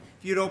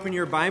If you'd open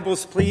your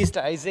Bibles, please,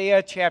 to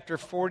Isaiah chapter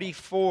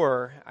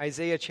 44.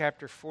 Isaiah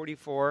chapter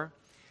 44.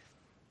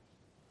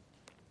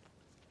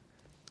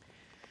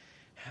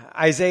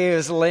 Isaiah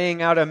is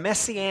laying out a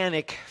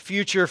messianic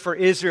future for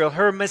Israel.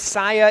 Her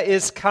Messiah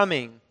is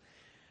coming.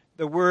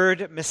 The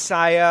word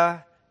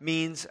Messiah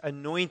means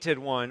anointed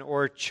one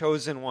or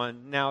chosen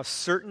one. Now,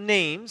 certain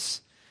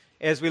names,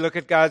 as we look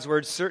at God's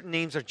word, certain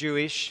names are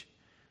Jewish.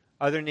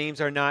 Other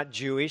names are not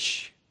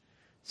Jewish.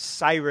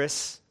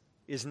 Cyrus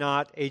is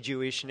not a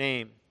Jewish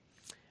name.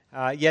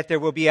 Yet there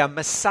will be a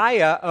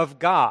Messiah of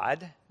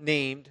God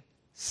named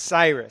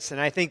Cyrus. And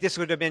I think this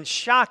would have been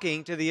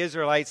shocking to the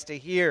Israelites to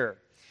hear.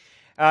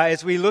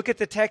 As we look at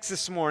the text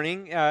this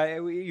morning,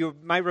 you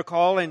might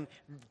recall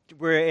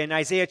we're in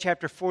Isaiah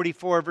chapter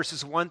 44,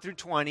 verses 1 through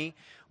 20.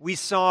 We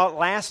saw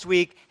last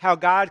week how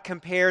God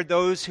compared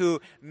those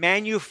who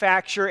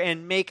manufacture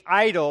and make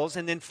idols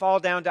and then fall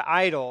down to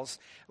idols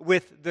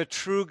with the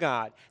true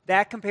God.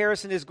 That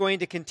comparison is going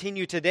to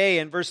continue today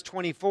in verse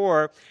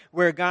 24,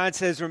 where God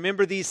says,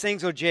 "Remember these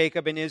things, O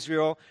Jacob and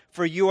Israel,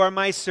 for you are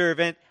my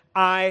servant,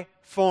 I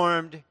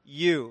formed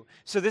you."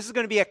 So this is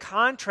going to be a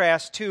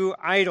contrast to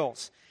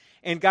idols.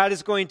 And God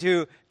is going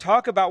to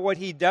talk about what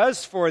He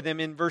does for them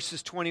in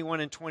verses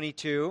 21 and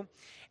 22.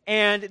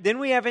 And then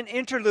we have an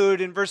interlude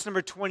in verse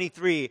number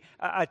 23,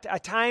 a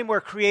time where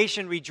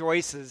creation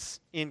rejoices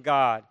in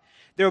God.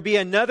 There will be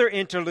another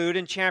interlude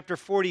in chapter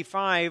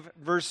 45,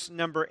 verse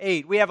number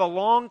 8. We have a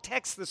long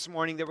text this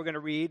morning that we're going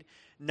to read.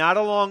 Not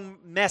a long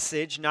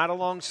message, not a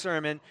long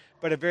sermon,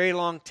 but a very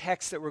long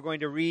text that we're going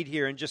to read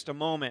here in just a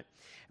moment.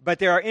 But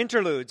there are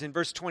interludes in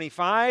verse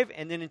 25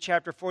 and then in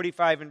chapter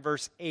 45 and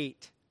verse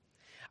 8.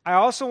 I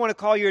also want to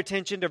call your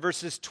attention to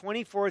verses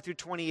 24 through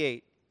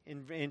 28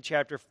 in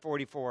chapter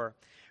 44.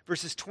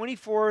 Verses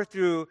 24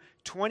 through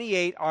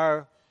 28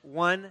 are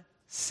one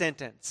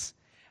sentence.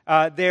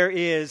 There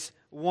is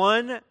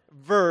one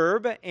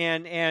verb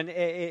and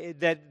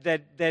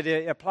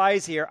that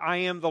applies here, I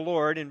am the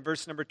Lord, in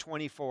verse number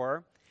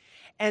 24.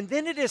 And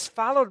then it is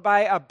followed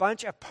by a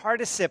bunch of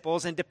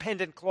participles and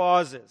dependent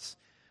clauses.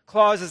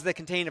 Clauses that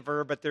contain a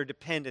verb, but they're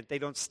dependent. They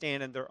don't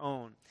stand on their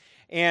own.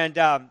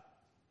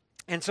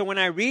 And so when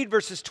I read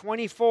verses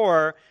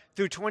 24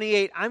 through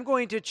 28, I'm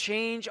going to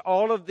change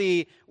all of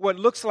the what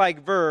looks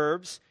like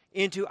verbs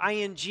into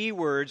ing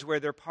words where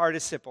they're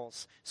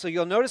participles. So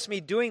you'll notice me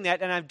doing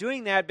that, and I'm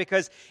doing that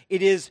because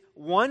it is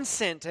one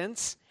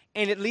sentence,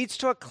 and it leads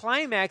to a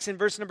climax in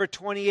verse number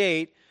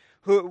 28,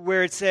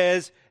 where it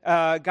says,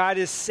 God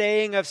is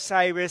saying of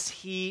Cyrus,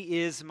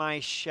 he is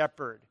my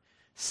shepherd.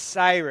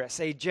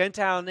 Cyrus, a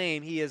Gentile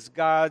name, he is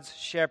God's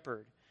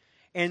shepherd.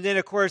 And then,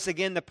 of course,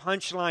 again, the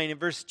punchline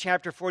in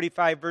chapter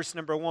 45, verse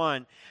number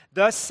 1.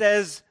 Thus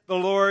says the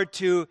Lord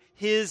to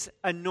his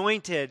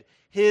anointed,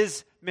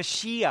 his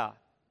Messiah,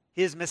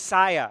 his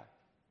Messiah,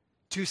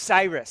 to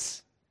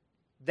Cyrus.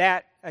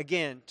 That,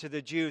 again, to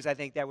the Jews, I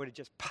think that would have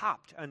just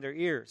popped on their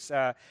ears.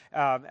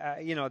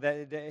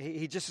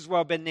 He just as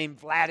well been named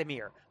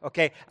Vladimir,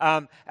 okay?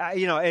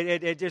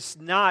 It's just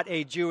not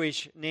a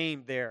Jewish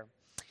name there.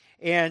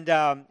 And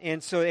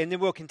then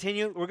we'll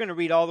continue. We're going to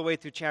read all the way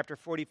through chapter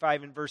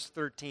 45 and verse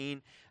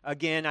 13.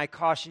 Again, I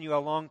caution you, a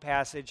long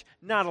passage,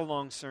 not a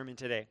long sermon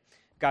today,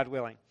 God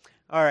willing.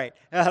 All right,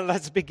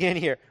 let's begin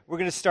here. We're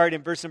going to start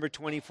in verse number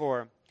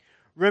 24.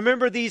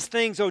 Remember these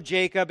things, O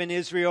Jacob and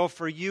Israel,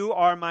 for you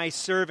are my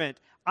servant.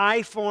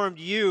 I formed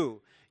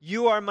you.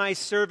 You are my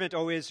servant,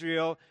 O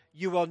Israel.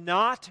 You will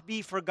not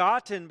be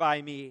forgotten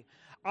by me.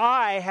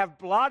 I have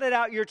blotted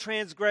out your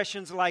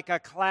transgressions like a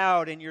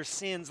cloud and your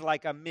sins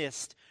like a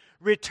mist.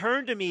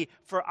 Return to me,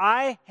 for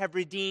I have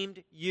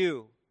redeemed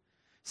you.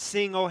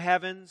 Sing, O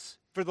heavens,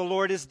 for the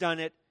Lord has done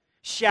it.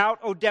 Shout,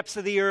 O depths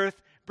of the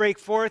earth. Break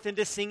forth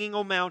into singing,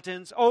 O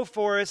mountains, O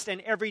forest,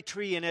 and every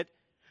tree in it.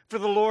 For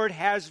the Lord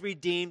has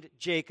redeemed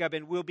Jacob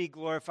and will be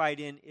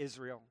glorified in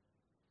Israel.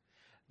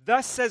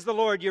 Thus says the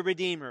Lord, your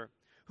Redeemer,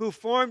 who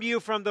formed you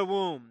from the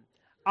womb.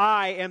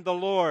 I am the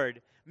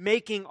Lord,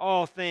 making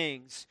all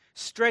things,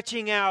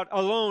 stretching out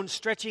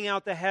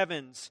the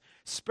heavens,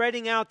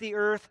 spreading out the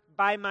earth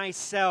by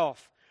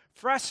myself,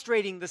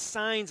 frustrating the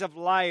signs of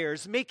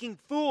liars, making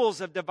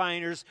fools of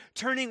diviners,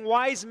 turning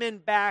wise men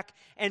back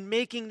and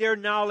making their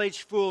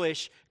knowledge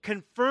foolish,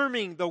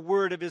 confirming the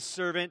word of his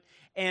servant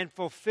and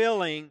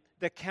fulfilling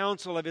the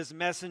counsel of his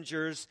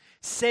messengers,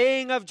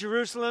 saying of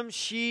Jerusalem,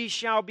 she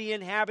shall be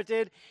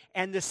inhabited,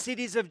 and the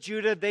cities of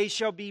Judah, they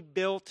shall be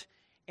built,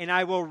 and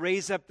I will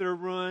raise up their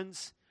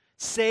ruins,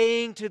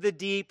 saying to the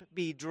deep,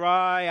 be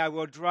dry, I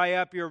will dry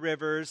up your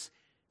rivers,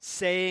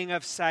 saying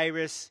of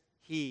Cyrus,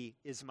 he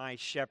is my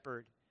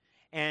shepherd,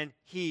 and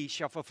he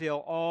shall fulfill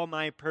all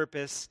my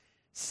purpose,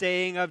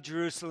 saying of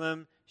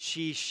Jerusalem,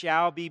 she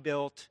shall be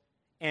built,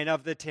 and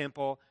of the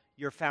temple,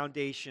 your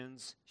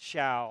foundations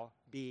shall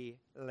be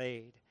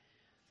laid.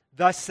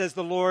 Thus says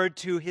the Lord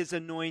to his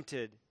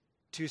anointed,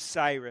 to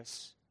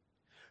Cyrus,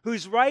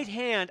 whose right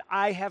hand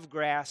I have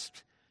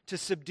grasped, to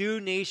subdue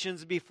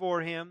nations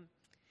before him,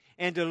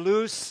 and to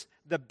loose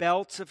the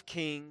belts of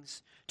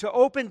kings, to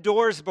open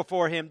doors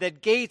before him,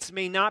 that gates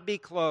may not be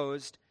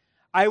closed.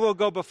 I will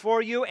go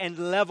before you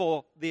and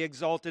level the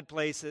exalted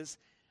places.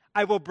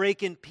 I will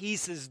break in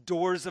pieces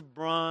doors of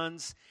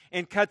bronze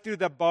and cut through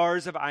the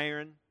bars of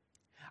iron.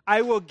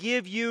 I will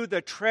give you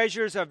the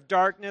treasures of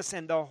darkness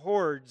and the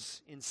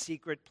hoards in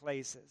secret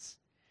places,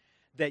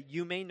 that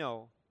you may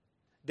know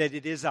that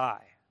it is I,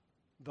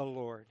 the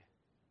Lord,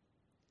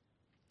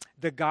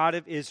 the God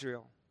of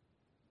Israel,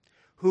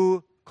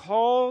 who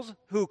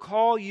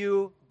call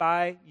you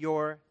by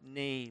your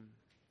name.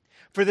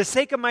 For the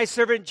sake of my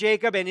servant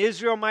Jacob and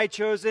Israel my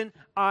chosen,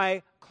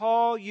 I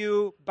call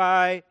you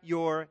by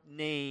your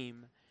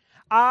name.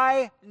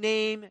 I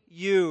name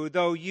you,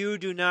 though you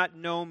do not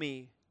know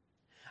me.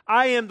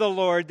 I am the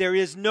Lord, there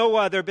is no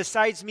other.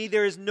 Besides me,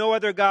 there is no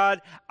other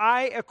God.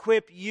 I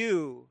equip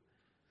you,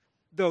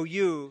 though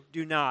you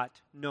do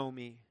not know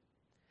me,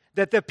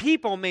 that the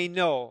people may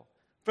know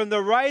from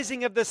the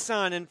rising of the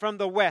sun and from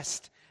the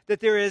west that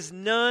there is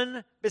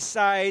none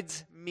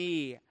besides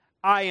me.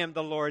 I am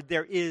the Lord,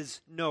 there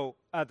is no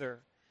other.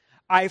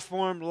 I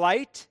form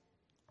light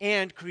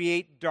and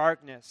create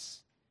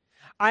darkness.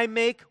 I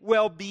make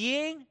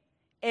well-being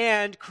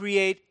and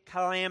create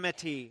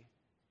calamity.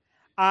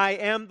 I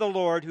am the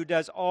Lord who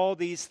does all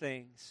these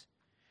things.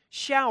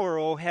 Shower,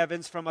 O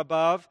heavens, from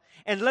above,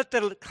 and let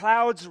the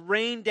clouds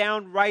rain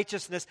down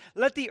righteousness.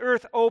 Let the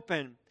earth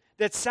open,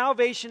 that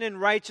salvation and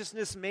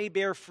righteousness may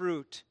bear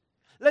fruit.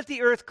 Let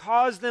the earth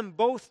cause them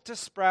both to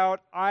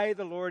sprout. I,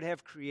 the Lord,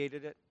 have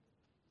created it.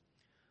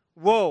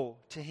 Woe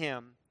to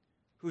him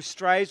who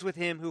strives with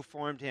him who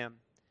formed him,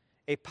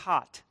 a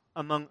pot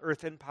among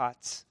earthen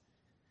pots.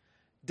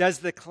 Does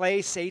the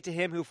clay say to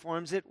him who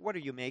forms it, what are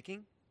you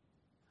making?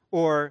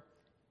 Or,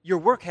 your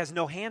work has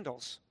no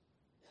handles.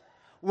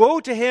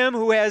 Woe to him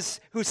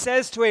who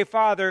says to a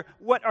father,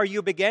 what are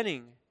you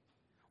beginning?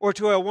 Or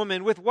to a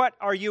woman, with what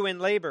are you in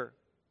labor?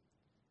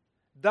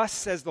 Thus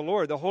says the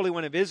Lord, the Holy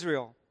One of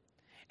Israel,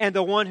 and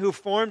the one who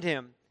formed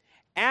him.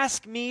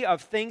 Ask me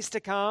of things to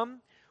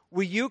come.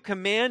 Will you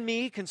command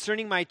me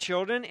concerning my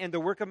children and the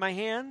work of my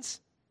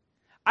hands?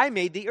 I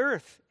made the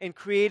earth and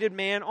created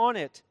man on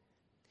it.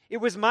 It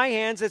was my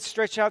hands that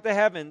stretched out the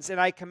heavens,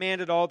 and I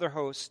commanded all their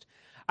host.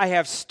 I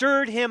have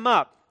stirred him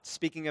up,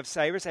 speaking of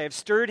Cyrus, I have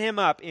stirred him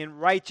up in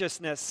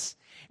righteousness,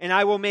 and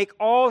I will make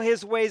all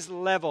his ways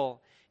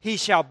level. He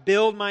shall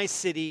build my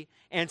city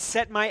and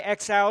set my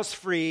exiles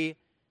free,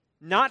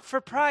 not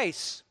for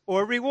price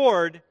or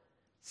reward,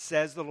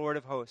 says the Lord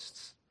of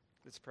hosts.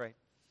 Let's pray.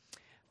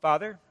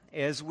 Father,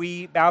 as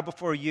we bow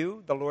before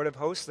you, the Lord of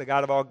hosts, the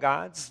God of all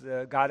gods,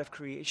 the God of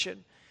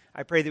creation,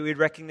 I pray that we would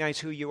recognize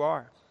who you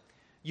are.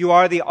 You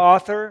are the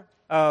author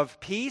of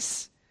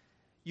peace.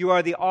 You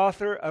are the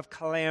author of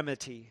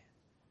calamity.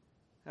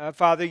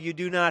 Father, you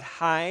do not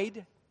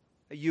hide.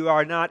 You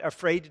are not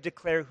afraid to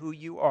declare who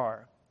you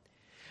are.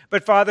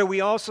 But Father,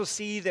 we also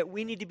see that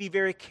we need to be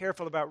very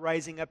careful about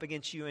rising up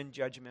against you in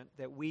judgment,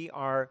 that we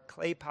are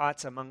clay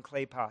pots among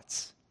clay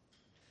pots.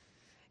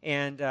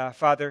 And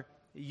Father,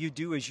 you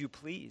do as you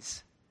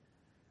please.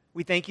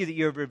 We thank you that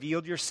you have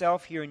revealed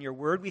yourself here in your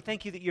word. We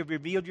thank you that you have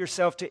revealed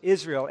yourself to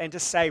Israel and to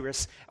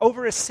Cyrus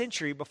over a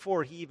century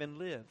before he even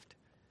lived.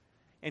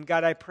 And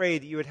God, I pray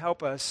that you would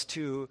help us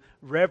to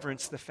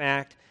reverence the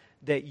fact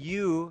that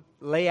you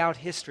lay out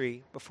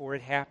history before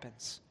it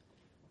happens.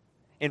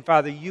 And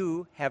Father,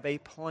 you have a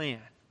plan.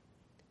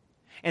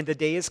 And the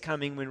day is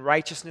coming when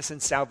righteousness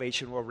and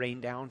salvation will rain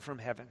down from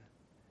heaven.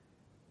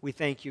 We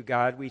thank you,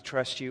 God. We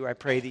trust you. I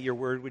pray that your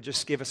word would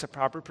just give us a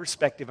proper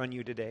perspective on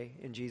you today.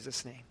 In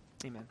Jesus' name,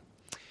 amen.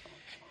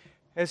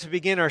 As we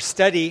begin our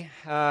study,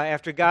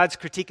 after God's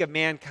critique of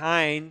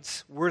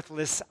mankind's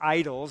worthless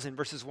idols in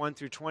verses 1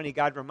 through 20,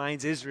 God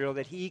reminds Israel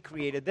that he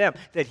created them,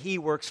 that he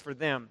works for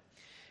them.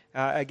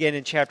 Again,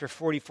 in chapter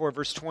 44,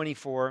 verse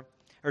 24,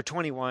 or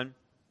 21,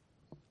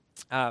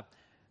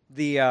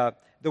 the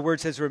word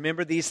says,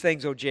 remember these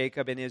things, O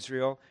Jacob and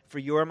Israel, for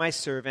you are my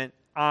servant.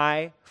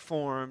 I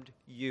formed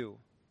you.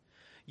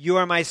 You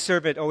are my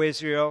servant, O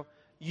Israel.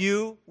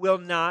 You will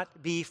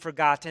not be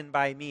forgotten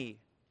by me.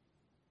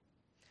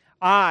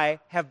 I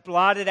have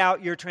blotted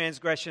out your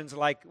transgressions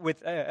like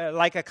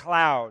a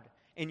cloud,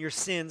 and your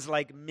sins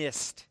like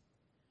mist.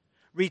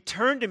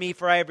 Return to me,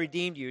 for I have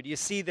redeemed you. Do you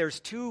see there's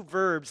two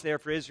verbs there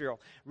for Israel?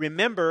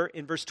 Remember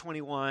in verse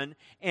 21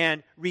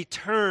 and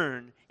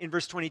return in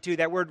verse 22.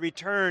 That word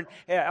return,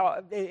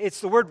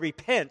 it's the word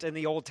repent in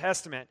the Old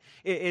Testament.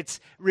 It's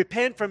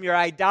repent from your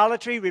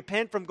idolatry,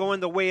 repent from going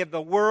the way of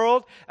the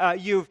world.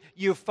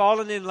 You've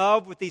fallen in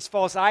love with these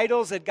false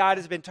idols that God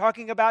has been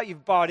talking about.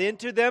 You've bought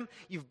into them.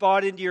 You've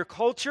bought into your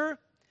culture.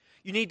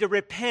 You need to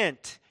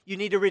repent. You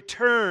need to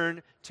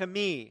return to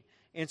me.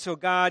 And so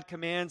God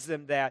commands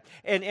them that.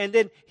 And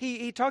then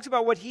he talks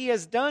about what he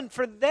has done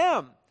for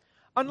them.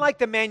 Unlike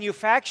the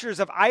manufacturers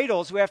of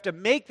idols who have to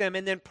make them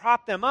and then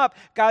prop them up,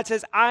 God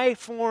says, I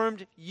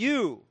formed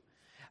you.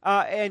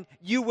 And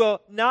you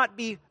will not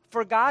be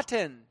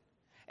forgotten.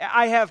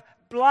 I have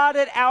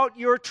blotted out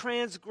your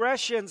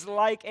transgressions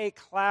like a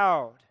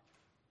cloud.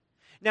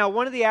 Now,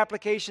 one of the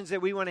applications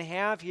that we want to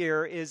have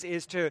here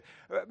is to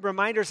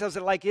remind ourselves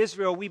that like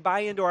Israel, we buy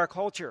into our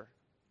culture.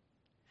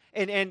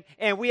 And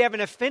we have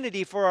an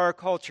affinity for our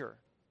culture.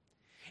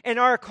 And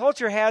our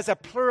culture has a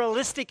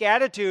pluralistic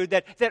attitude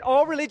that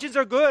all religions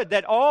are good,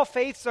 that all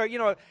faiths are,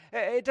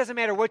 it doesn't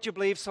matter what you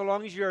believe so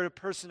long as you're a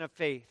person of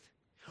faith.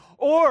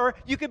 Or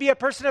you could be a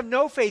person of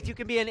no faith, you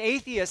can be an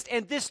atheist,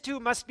 and this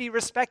too must be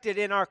respected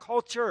in our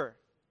culture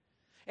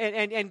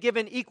and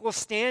given equal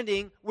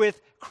standing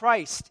with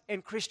Christ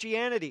and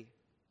Christianity.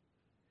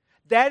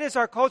 That is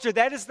our culture.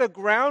 That is the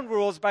ground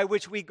rules by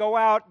which we go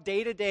out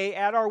day to day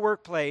at our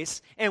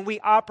workplace and we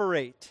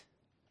operate.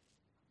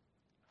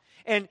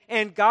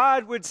 And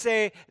God would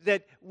say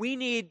that we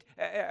need,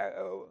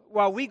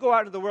 while we go out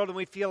into the world and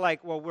we feel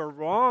like, well, we're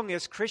wrong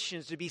as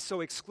Christians to be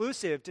so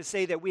exclusive, to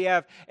say that we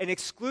have an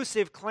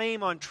exclusive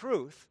claim on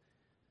truth,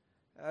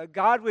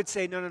 God would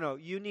say, no,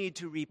 you need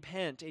to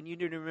repent and you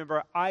need to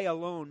remember, I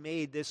alone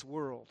made this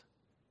world.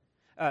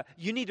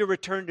 You need to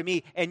return to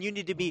me, and you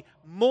need to be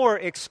more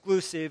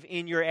exclusive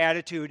in your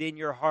attitude, in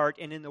your heart,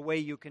 and in the way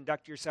you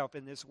conduct yourself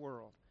in this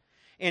world.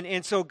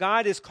 And so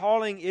God is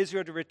calling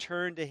Israel to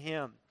return to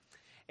Him.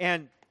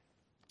 And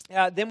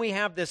then we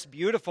have this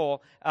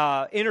beautiful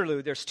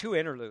interlude. There's two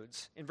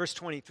interludes in verse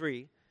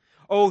 23.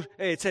 Oh,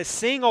 it says,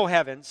 sing, O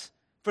heavens,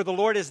 for the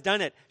Lord has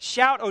done it.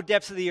 Shout, O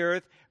depths of the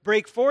earth.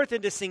 Break forth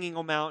into singing,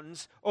 O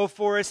mountains, O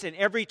forests, and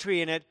every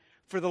tree in it.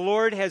 For the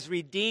Lord has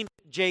redeemed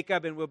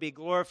Jacob and will be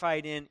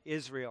glorified in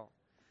Israel.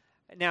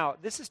 Now,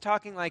 this is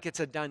talking like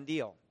it's a done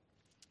deal.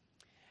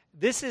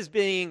 This is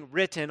being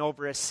written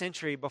over a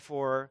century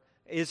before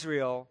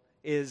Israel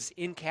is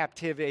in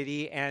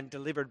captivity and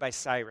delivered by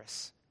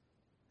Cyrus.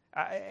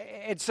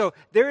 And so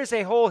there is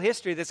a whole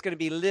history that's going to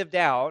be lived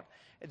out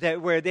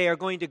where they are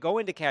going to go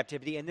into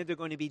captivity and then they're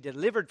going to be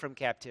delivered from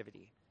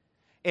captivity.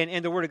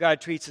 And the Word of God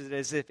treats it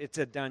as if it's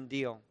a done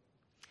deal.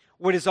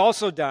 What is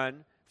also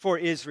done for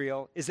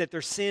Israel is that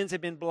their sins have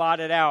been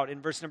blotted out.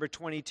 In verse number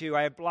 22,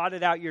 I have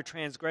blotted out your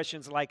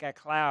transgressions like a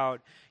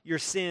cloud, your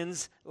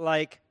sins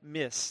like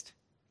mist.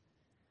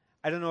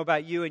 I don't know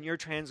about you and your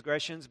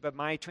transgressions, but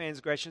my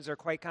transgressions are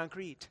quite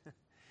concrete.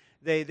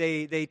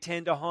 They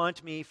tend to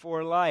haunt me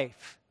for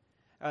life.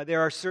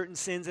 There are certain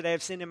sins that I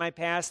have sinned in my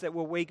past that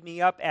will wake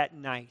me up at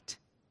night.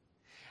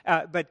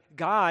 But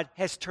God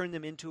has turned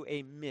them into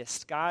a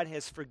mist. God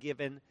has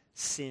forgiven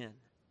sin.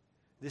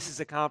 This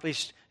is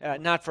accomplished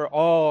not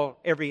for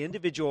every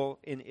individual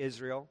in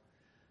Israel,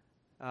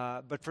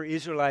 but for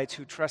Israelites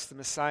who trust the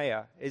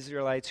Messiah,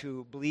 Israelites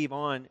who believe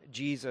on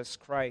Jesus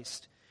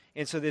Christ.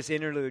 And so this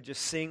interlude,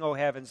 just sing, O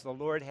heavens, the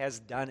Lord has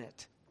done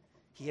it.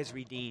 He has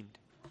redeemed.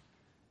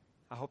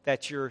 I hope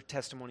that's your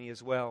testimony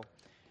as well.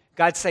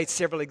 God cites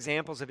several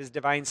examples of His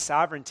divine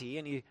sovereignty,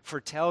 and He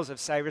foretells of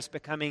Cyrus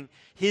becoming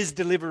His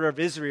deliverer of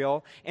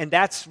Israel. And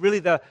that's really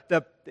the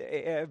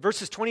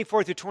verses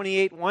 24 through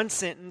 28, one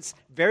sentence,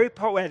 very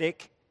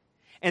poetic,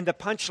 and the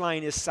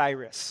punchline is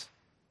Cyrus.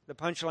 The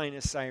punchline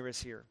is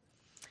Cyrus here.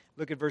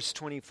 Look at verse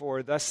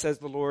 24. Thus says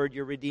the Lord,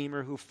 your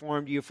Redeemer, who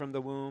formed you from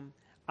the womb.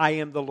 I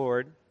am the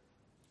Lord,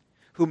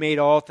 who made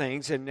all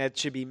things, and that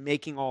should be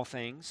making all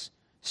things,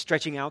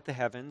 stretching out the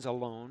heavens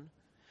alone.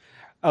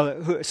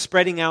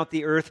 Spreading out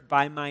the earth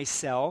by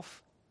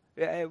myself.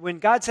 When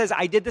God says,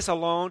 I did this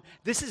alone,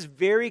 this is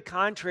very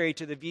contrary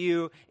to the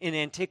view in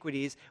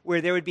antiquities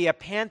where there would be a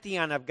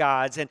pantheon of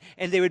gods and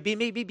they would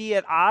maybe be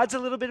at odds a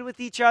little bit with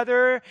each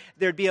other.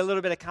 There'd be a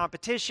little bit of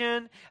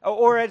competition.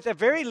 Or at the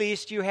very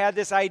least, you had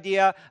this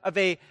idea of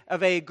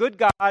a good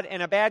God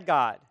and a bad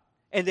God.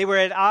 And they were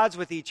at odds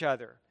with each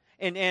other.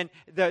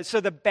 So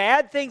the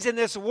bad things in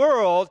this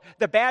world,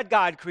 the bad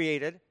God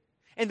created.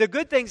 And the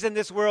good things in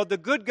this world, the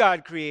good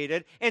God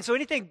created. And so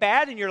anything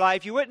bad in your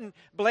life, you wouldn't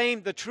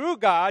blame the true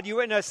God. You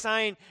wouldn't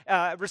assign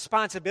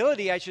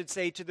responsibility, I should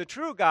say, to the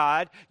true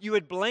God. You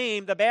would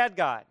blame the bad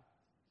God.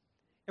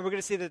 And we're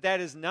going to see that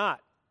is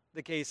not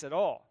the case at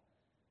all.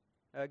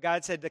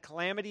 God said, the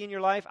calamity in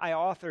your life, I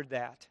authored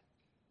that.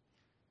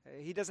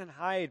 He doesn't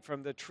hide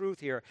from the truth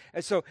here.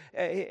 And so,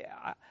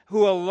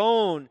 who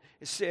alone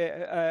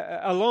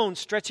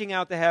stretching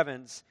out the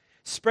heavens,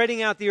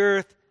 spreading out the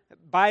earth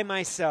by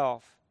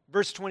myself.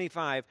 Verse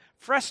 25,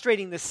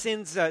 frustrating the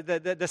sins,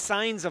 the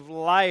signs of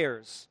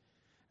liars.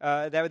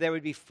 That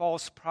would be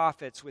false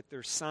prophets with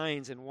their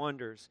signs and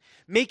wonders.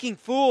 Making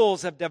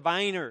fools of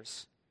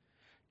diviners.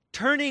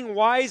 Turning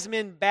wise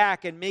men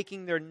back and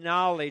making their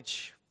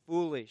knowledge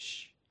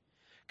foolish.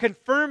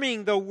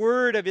 Confirming the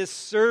word of His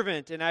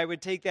servant, and I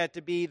would take that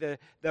to be the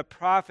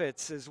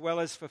prophets, as well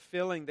as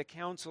fulfilling the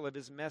counsel of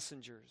His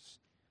messengers.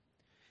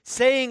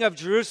 Saying of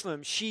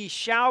Jerusalem, she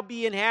shall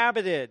be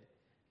inhabited.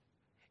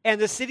 And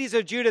the cities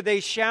of Judah, they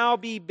shall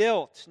be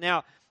built.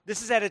 Now,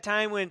 this is at a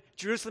time when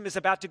Jerusalem is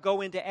about to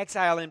go into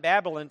exile in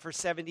Babylon for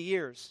 70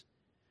 years.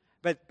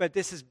 But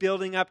this is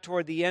building up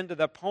toward the end of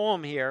the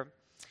poem here.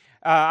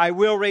 I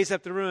will raise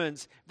up the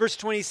ruins. Verse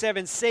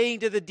 27,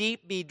 saying to the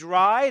deep, be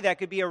dry. That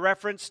could be a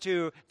reference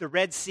to the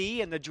Red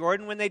Sea and the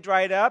Jordan when they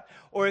dried up.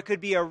 Or it could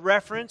be a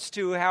reference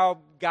to how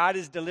God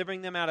is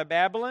delivering them out of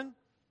Babylon.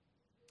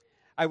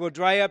 I will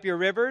dry up your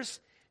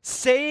rivers.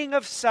 Saying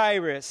of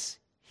Cyrus,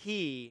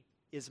 He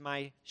is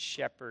my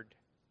shepherd.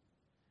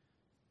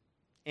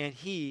 and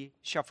he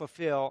shall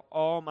fulfill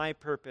all my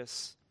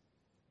purpose.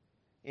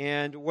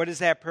 And what is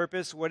that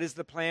purpose? What is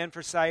the plan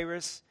for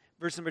Cyrus?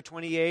 Verse number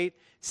 28,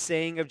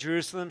 saying of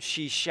Jerusalem,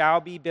 she shall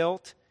be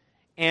built,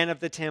 and of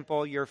the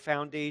temple your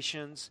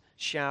foundations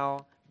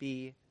shall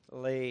be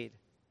laid.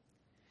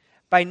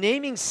 By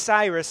naming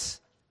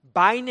Cyrus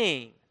by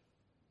name,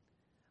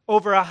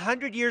 over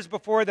 100 years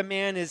before the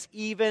man is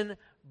even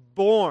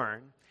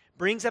born,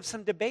 brings up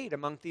some debate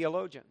among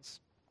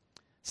theologians.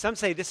 Some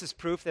say this is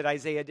proof that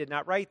Isaiah did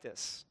not write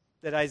this,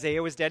 that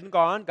Isaiah was dead and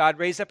gone. God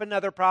raised up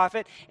another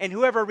prophet, and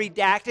whoever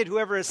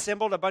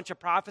assembled a bunch of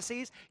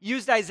prophecies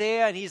used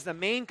Isaiah, and he's the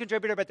main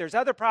contributor, but there's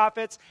other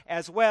prophets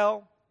as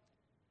well.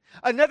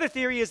 Another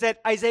theory is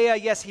that Isaiah,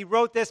 yes, he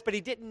wrote this, but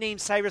he didn't name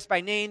Cyrus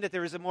by name, that there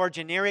was a more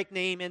generic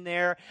name in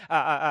there,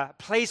 a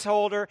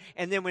placeholder,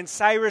 and then when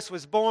Cyrus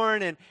was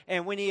born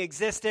and when he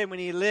existed, when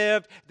he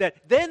lived,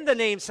 that then the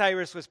name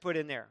Cyrus was put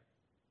in there.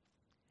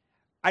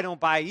 I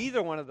don't buy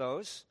either one of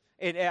those.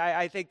 And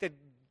I think that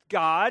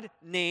God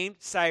named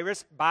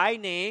Cyrus by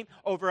name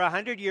over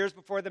 100 years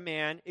before the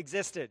man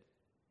existed.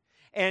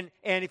 And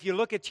if you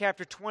look at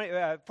chapter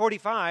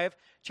 45,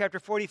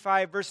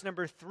 verse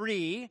number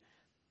 3,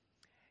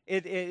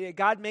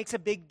 God makes a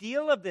big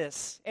deal of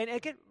this. And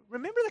again,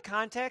 remember the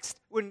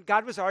context when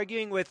God was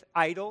arguing with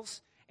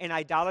idols and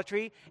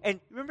idolatry? And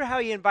remember how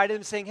he invited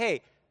them saying,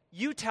 hey,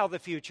 you tell the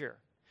future.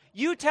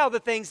 You tell the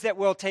things that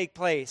will take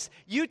place.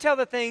 You tell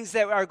the things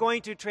that are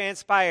going to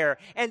transpire.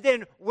 And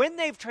then when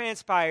they've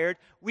transpired,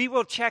 we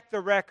will check the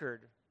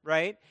record,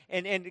 right?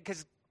 And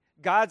because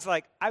God's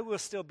like, I will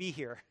still be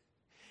here.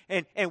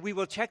 And we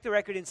will check the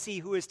record and see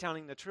who is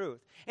telling the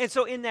truth. And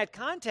so in that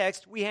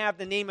context, we have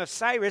the name of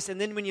Cyrus. And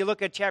then when you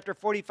look at chapter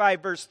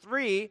 45, verse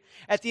 3,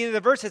 at the end of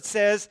the verse it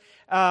says,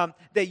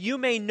 that you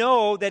may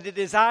know that it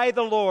is I,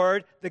 the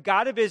Lord, the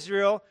God of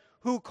Israel,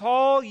 who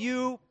call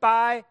you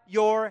by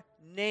your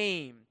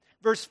name.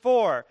 Verse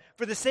 4,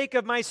 for the sake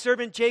of my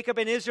servant Jacob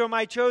and Israel,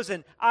 my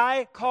chosen,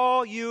 I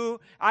call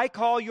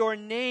your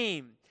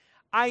name.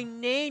 I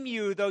name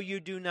you, though you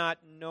do not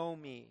know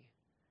me.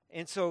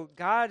 And so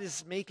God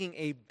is making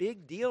a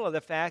big deal of the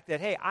fact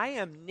that, hey, I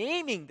am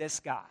naming this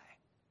guy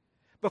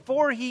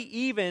before he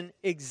even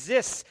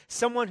exists,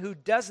 someone who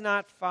does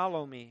not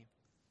follow me.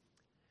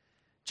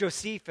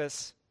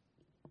 Josephus,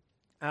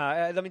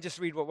 let me just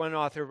read what one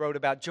author wrote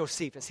about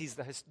Josephus. He's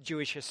the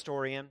Jewish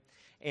historian.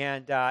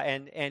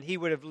 And he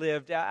would have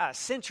lived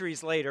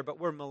centuries later, but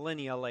we're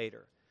millennia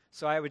later.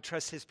 So I would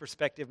trust his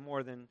perspective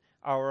more than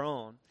our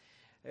own.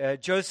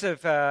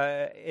 Joseph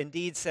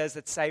indeed says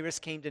that Cyrus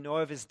came to know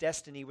of his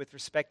destiny with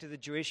respect to the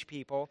Jewish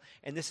people,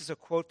 and this is a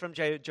quote from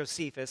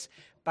Josephus,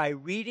 by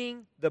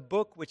reading the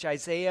book which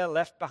Isaiah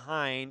left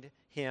behind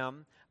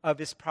him of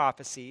his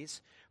prophecies.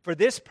 For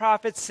this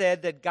prophet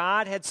said that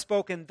God had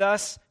spoken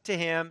thus to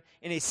him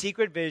in a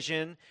secret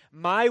vision,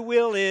 my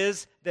will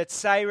is that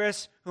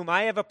Cyrus, whom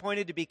I have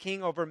appointed to be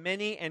king over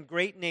many and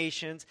great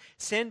nations,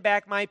 send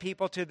back my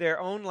people to their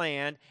own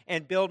land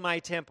and build my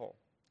temple.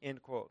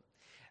 End quote.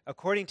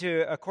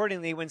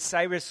 Accordingly, when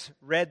Cyrus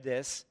read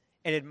this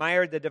and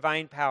admired the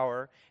divine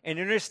power, an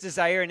earnest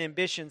desire and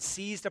ambition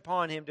seized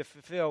upon him to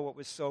fulfill what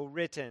was so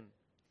written.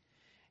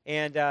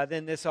 And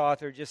then this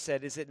author just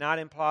said, is it not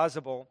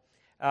implausible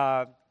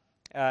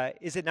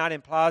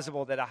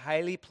that a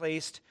highly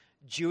placed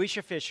Jewish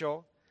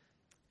official,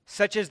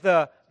 such as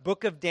the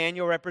book of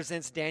Daniel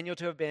represents Daniel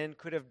to have been,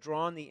 could have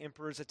drawn the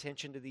emperor's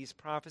attention to these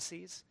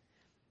prophecies?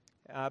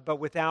 But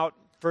without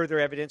further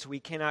evidence, we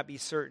cannot be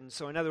certain.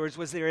 So in other words,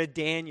 was there a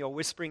Daniel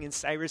whispering in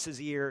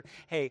Cyrus's ear,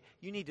 hey,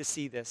 you need to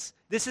see this.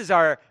 This is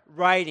our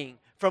writing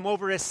from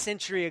over a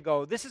century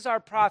ago. This is our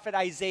prophet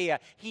Isaiah.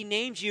 He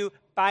names you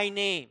by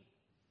name.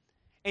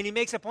 And he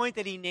makes a point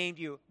that he named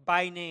you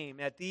by name,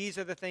 that these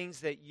are the things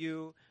that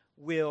you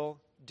will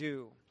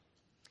do.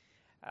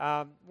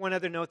 One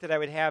other note that I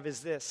would have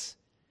is this.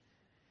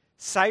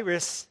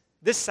 Cyrus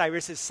is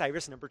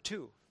Cyrus number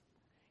 2.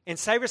 And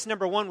Cyrus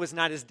number 1 was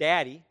not his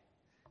daddy.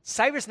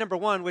 Cyrus number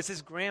 1 was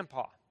his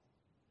grandpa.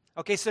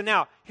 Okay, so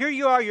now, here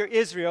you are, you're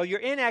Israel,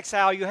 you're in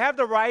exile, you have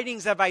the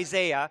writings of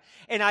Isaiah,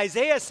 and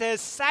Isaiah says,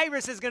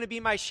 Cyrus is going to be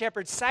my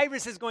shepherd,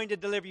 Cyrus is going to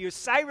deliver you,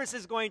 Cyrus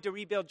is going to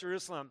rebuild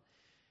Jerusalem.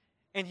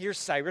 And here's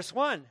Cyrus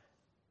 1.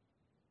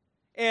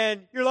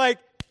 And you're like,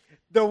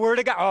 the word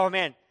of God, oh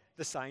man,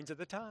 the signs of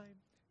the time.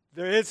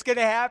 It's going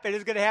to happen.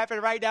 It's going to happen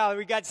right now.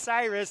 We got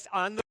Cyrus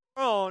on the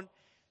throne.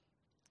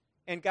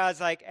 And God's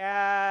like,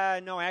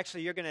 no,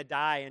 actually, you're going to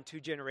die, and 2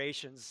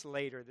 generations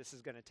later, this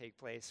is going to take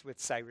place with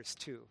Cyrus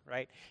 2,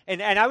 right?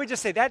 And I would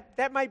just say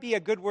that might be a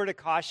good word of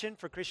caution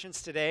for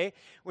Christians today.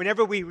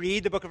 Whenever we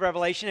read the book of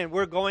Revelation, and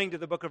we're going to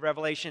the book of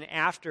Revelation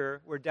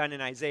after we're done in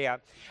Isaiah,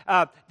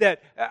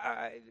 that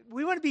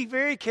we want to be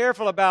very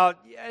careful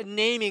about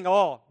naming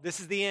all. This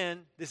is the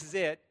end. This is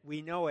it.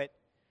 We know it.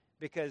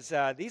 Because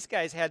these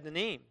guys had the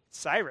name,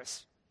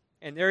 Cyrus.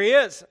 And there he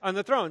is on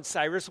the throne,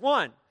 Cyrus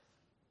 1.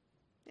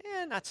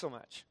 Not so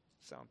much.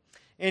 So,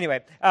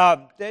 anyway,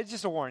 that's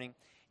just a warning.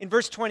 In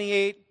verse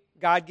 28,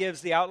 God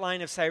gives the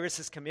outline of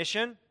Cyrus's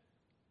commission.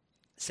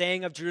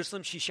 saying of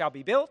Jerusalem, she shall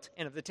be built,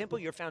 and of the temple,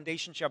 your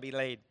foundation shall be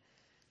laid.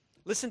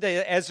 Listen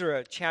to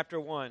Ezra chapter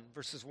 1,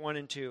 verses 1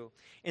 and 2.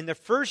 In the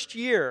first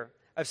year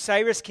of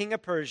Cyrus, king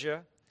of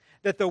Persia,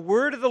 that the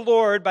word of the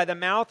Lord by the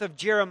mouth of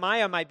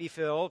Jeremiah might be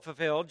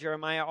fulfilled.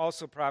 Jeremiah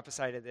also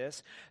prophesied of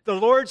this. The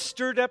Lord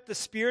stirred up the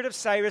spirit of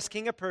Cyrus,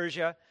 king of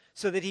Persia,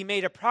 so that he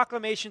made a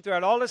proclamation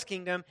throughout all his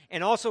kingdom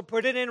and also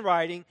put it in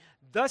writing.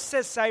 Thus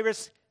says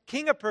Cyrus,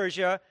 king of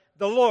Persia,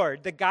 the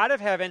Lord, the God of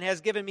heaven,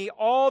 has given me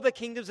all the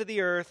kingdoms of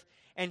the earth,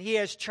 and he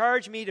has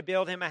charged me to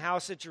build him a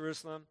house at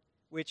Jerusalem,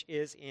 which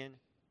is in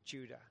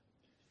Judah.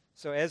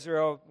 So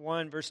Ezra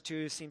 1 verse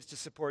 2 seems to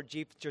support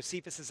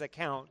Josephus'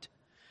 account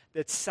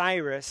that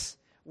Cyrus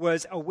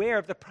was aware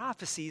of the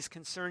prophecies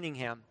concerning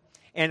him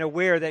and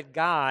aware that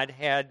God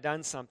had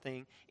done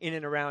something in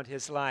and around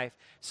his life.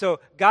 So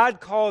God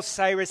calls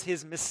Cyrus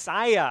his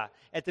Messiah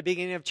at the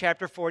beginning of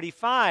chapter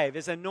 45,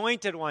 his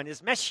anointed one,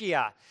 his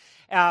Messiah,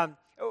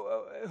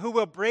 who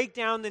will break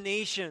down the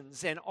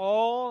nations, and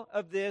all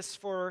of this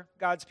for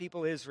God's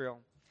people Israel.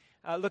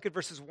 Look at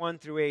verses 1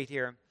 through 8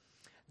 here.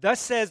 Thus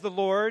says the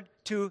Lord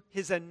to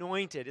his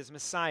anointed, his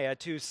Messiah,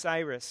 to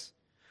Cyrus,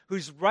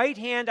 whose right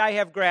hand I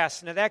have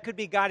grasped. Now that could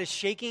be God is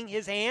shaking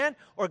his hand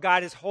or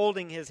God is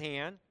holding his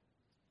hand.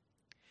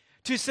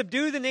 To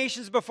subdue the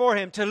nations before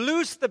him, to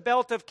loose the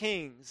belt of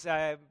kings.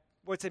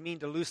 What's it mean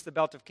to loose the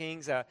belt of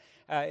kings?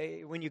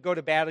 When you go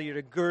to battle, you're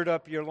to gird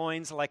up your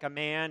loins like a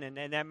man,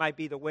 and that might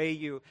be the way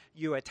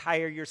you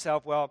attire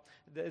yourself. Well,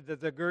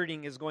 the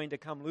girding is going to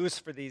come loose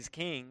for these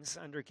kings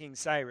under King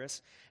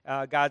Cyrus.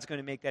 God's going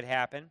to make that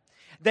happen.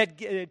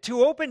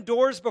 To open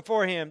doors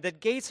before him, that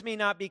gates may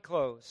not be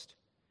closed.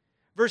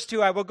 Verse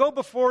 2, I will go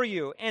before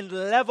you and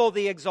level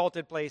the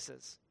exalted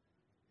places.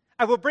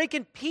 I will break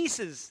in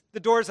pieces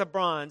the doors of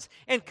bronze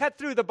and cut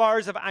through the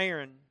bars of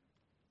iron.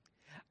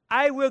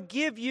 I will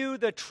give you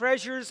the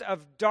treasures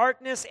of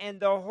darkness and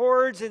the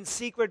hoards in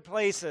secret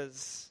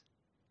places.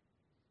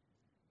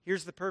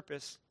 Here's the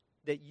purpose,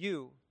 that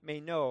you may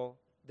know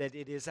that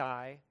it is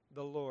I,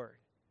 the Lord.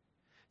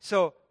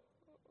 So,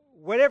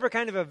 whatever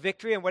kind of a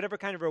victory and whatever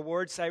kind of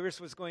reward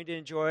Cyrus was going to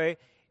enjoy,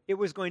 it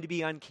was going to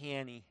be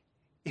uncanny.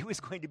 It was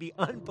going to be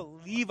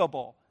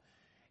unbelievable.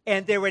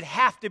 And there would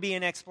have to be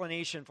an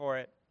explanation for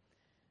it.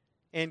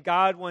 And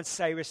God wants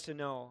Cyrus to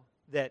know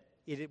that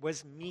it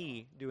was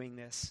me doing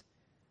this,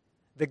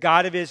 the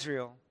God of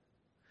Israel,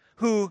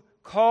 who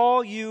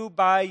call you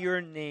by your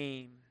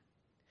name.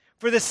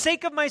 For the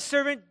sake of my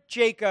servant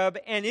Jacob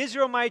and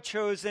Israel my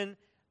chosen,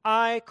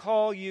 I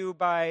call you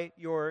by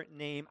your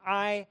name.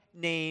 I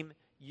name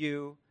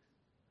you,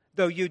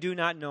 though you do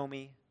not know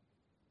me.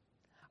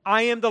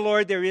 I am the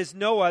Lord, there is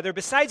no other.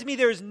 Besides me,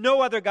 there is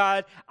no other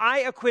God.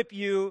 I equip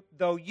you,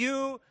 though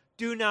you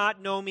do not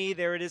know me.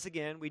 There it is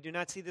again. We do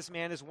not see this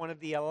man as one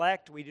of the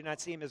elect. We do not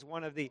see him as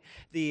one of the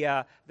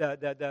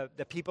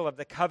people of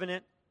the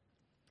covenant.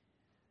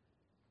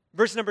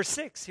 Verse number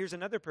 6, here's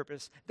another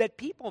purpose. That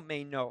people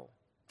may know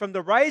from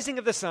the rising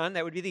of the sun,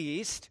 that would be the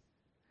east,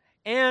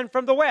 and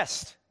from the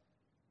west,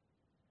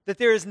 that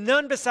there is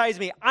none besides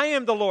me. I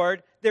am the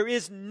Lord, there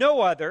is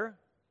no other.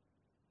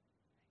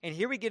 And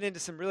here we get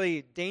into some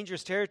really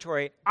dangerous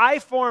territory. I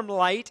form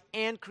light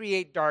and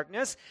create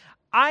darkness.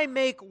 I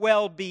make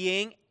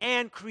well-being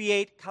and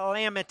create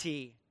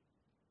calamity.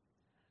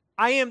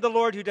 I am the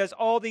Lord who does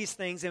all these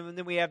things. And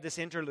then we have this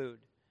interlude.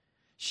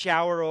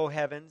 Shower, O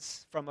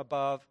heavens, from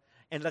above,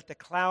 and let the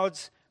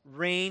clouds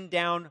rain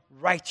down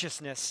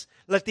righteousness.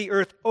 Let the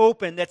earth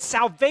open, that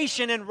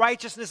salvation and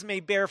righteousness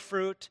may bear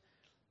fruit.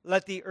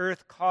 Let the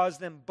earth cause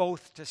them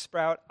both to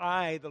sprout.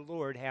 I, the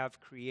Lord, have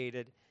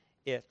created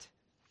it.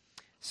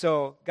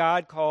 So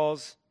God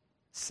calls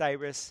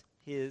Cyrus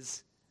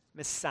his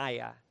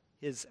Messiah,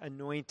 his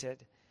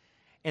anointed.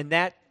 And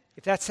that,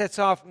 if that sets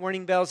off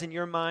warning bells in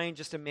your mind,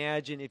 just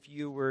imagine if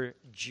you were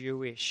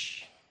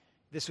Jewish.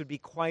 This would be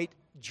quite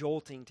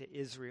jolting to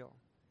Israel.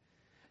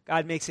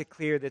 God makes it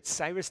clear that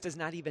Cyrus does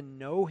not even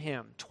know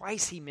him.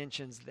 Twice he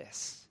mentions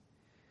this.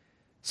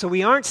 So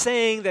we aren't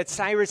saying that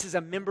Cyrus is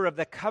a member of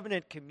the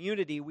covenant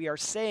community. We are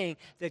saying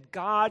that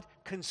God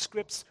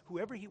conscripts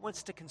whoever he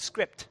wants to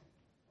conscript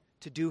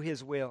to do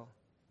his will.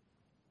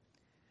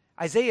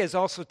 Isaiah is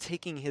also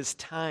taking his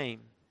time,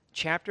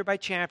 chapter by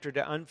chapter,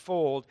 to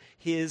unfold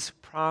his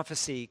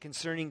prophecy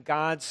concerning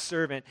God's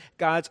servant,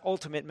 God's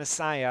ultimate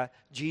Messiah,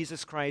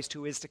 Jesus Christ,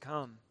 who is to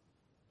come.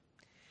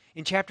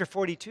 In chapter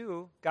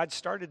 42, God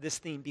started this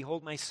theme,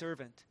 behold my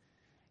servant.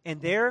 And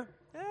there,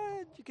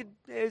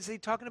 is he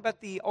talking about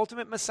the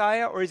ultimate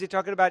Messiah, or is he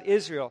talking about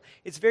Israel?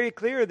 It's very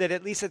clear that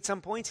at least at some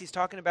points he's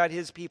talking about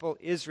his people,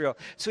 Israel.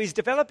 So he's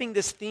developing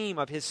this theme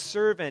of his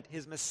servant,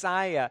 his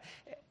Messiah,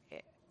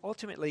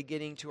 ultimately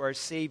getting to our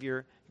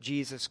Savior,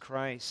 Jesus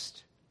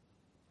Christ.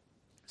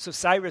 So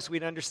Cyrus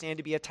we'd understand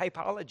to be a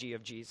typology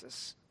of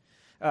Jesus,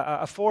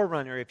 a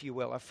forerunner, if you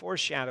will, a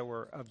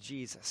foreshadower of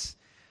Jesus.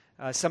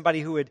 Somebody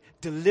who would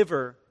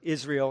deliver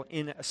Israel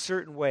in a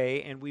certain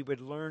way, and we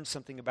would learn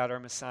something about our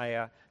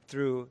Messiah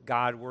through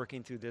God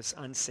working through this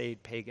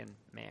unsaved pagan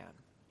man.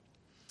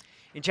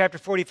 In chapter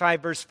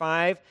 45, verse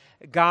 5,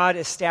 God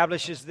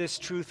establishes this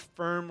truth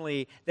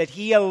firmly, that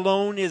He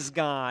alone is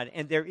God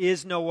and there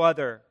is no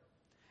other.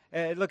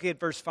 Look at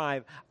verse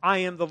 5. I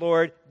am the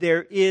Lord,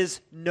 there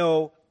is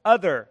no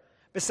other.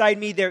 Beside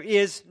me there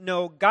is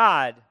no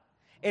God.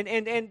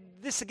 And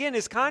this again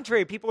is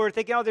contrary. People are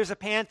thinking, oh, there's a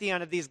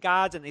pantheon of these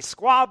gods, and they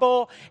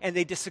squabble and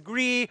they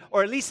disagree,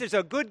 or at least there's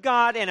a good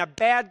God and a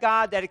bad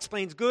God that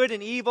explains good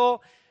and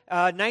evil,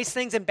 nice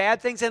things and bad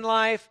things in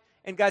life.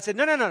 And God said,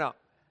 no.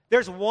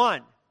 There's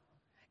one.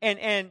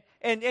 And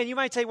you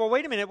might say, well,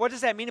 wait a minute, what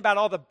does that mean about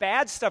all the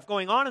bad stuff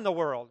going on in the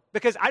world?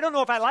 Because I don't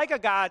know if I like a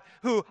God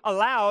who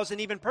allows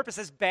and even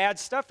purposes bad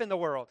stuff in the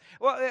world.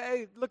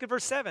 Well, look at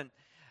verse 7.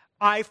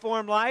 I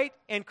form light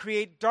and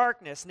create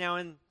darkness. Now,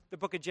 in the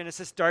book of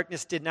Genesis,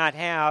 darkness did not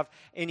have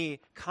any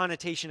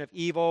connotation of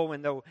evil,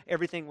 when though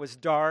everything was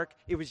dark.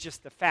 It was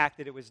just the fact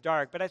that it was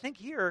dark. But I think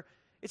here,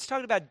 it's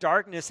talking about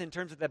darkness in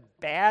terms of the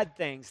bad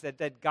things,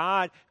 that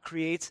God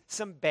creates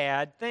some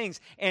bad things.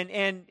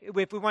 And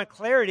if we want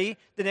clarity,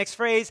 the next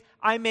phrase,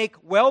 I make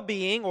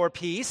well-being or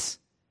peace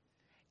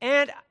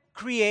and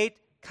create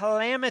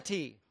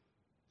calamity.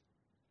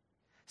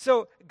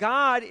 So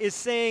God is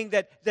saying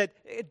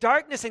that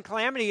darkness and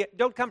calamity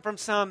don't come from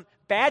some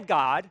bad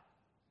God.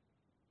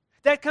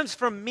 That comes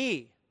from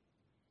me.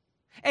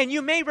 And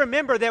you may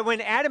remember that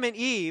when Adam and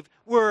Eve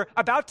were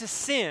about to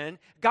sin,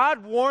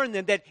 God warned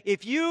them that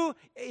if you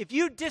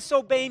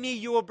disobey me,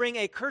 you will bring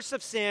a curse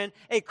of sin,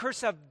 a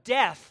curse of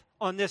death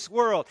on this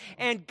world.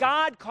 And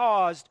God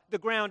caused the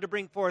ground to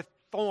bring forth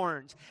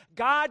thorns.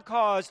 God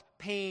caused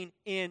pain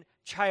in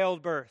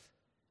childbirth.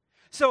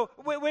 So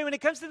when it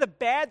comes to the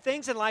bad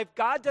things in life,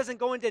 God doesn't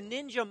go into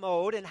ninja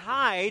mode and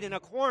hide in a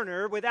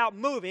corner without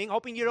moving,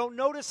 hoping you don't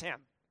notice him.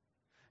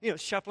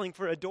 Shuffling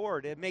for a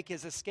door to make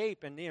his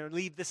escape and,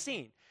 leave the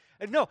scene.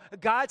 No,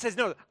 God says,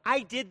 no, I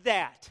did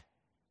that.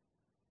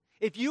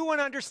 If you want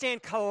to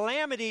understand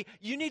calamity,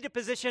 you need to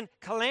position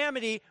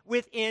calamity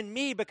within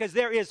me, because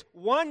there is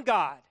one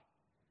God.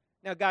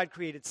 Now, God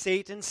created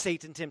Satan.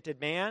 Satan tempted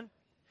man.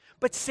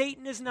 But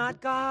Satan is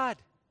not God.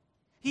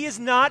 He is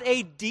not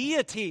a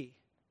deity.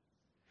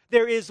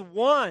 There is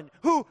one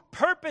who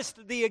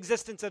purposed the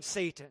existence of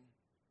Satan,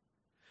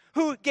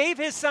 who gave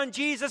his son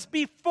Jesus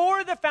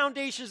before the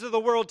foundations of the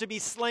world to be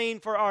slain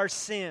for our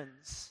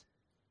sins.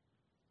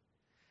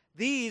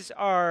 These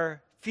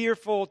are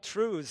fearful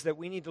truths that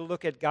we need to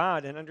look at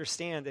God and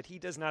understand that He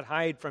does not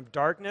hide from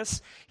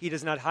darkness. He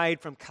does not hide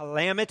from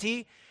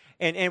calamity.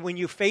 And when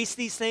you face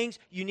these things,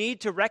 you need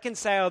to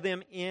reconcile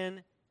them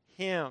in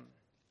Him.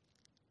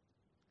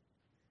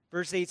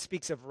 Verse 8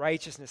 speaks of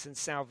righteousness and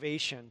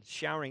salvation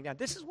showering down.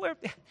 This is where,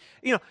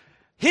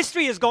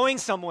 history is going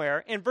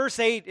somewhere. In verse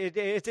 8,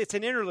 it's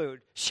an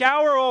interlude.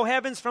 Shower, O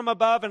heavens, from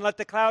above, and let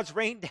the clouds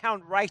rain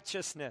down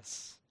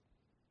righteousness.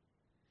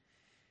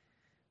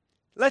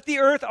 Let the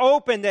earth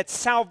open, that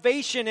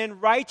salvation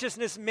and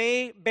righteousness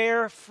may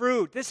bear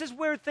fruit. This is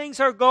where things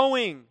are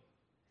going.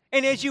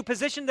 And as you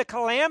position the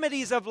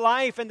calamities of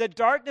life and the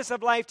darkness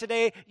of life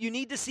today, you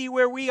need to see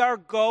where we are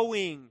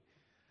going.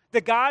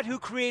 The God who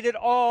created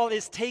all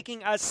is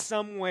taking us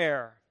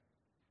somewhere.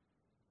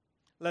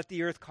 Let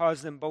the earth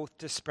cause them both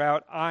to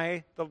sprout.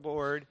 I, the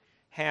Lord,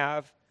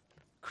 have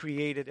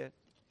created it.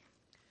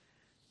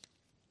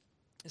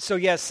 So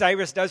yes,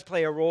 Cyrus does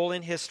play a role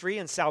in history,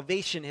 in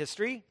salvation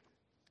history.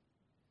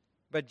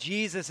 But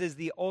Jesus is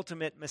the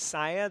ultimate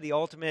Messiah, the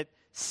ultimate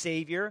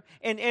Savior.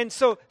 And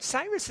so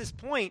Cyrus's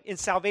point in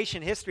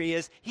salvation history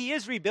is he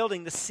is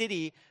rebuilding the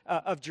city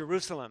of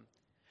Jerusalem.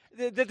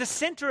 The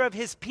center of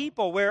his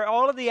people, where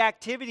all of the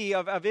activity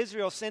of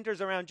Israel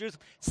centers around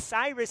Jerusalem,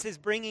 Cyrus is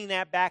bringing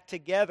that back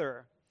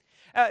together.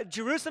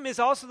 Jerusalem is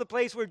also the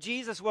place where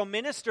Jesus will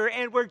minister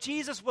and where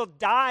Jesus will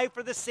die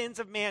for the sins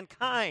of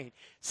mankind.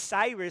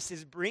 Cyrus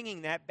is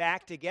bringing that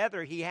back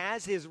together. He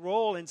has his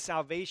role in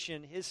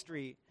salvation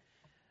history.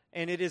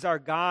 And it is our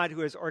God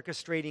who is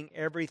orchestrating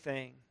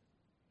everything,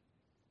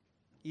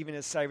 even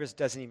as Cyrus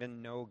doesn't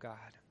even know God.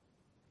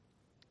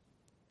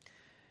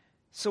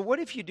 So what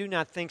if you do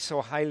not think so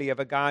highly of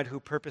a God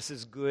who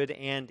purposes good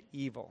and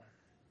evil?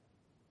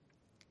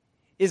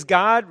 Is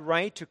God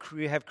right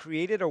to have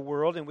created a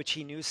world in which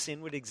He knew sin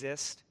would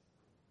exist?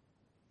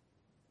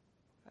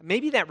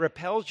 Maybe that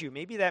repels you.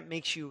 Maybe that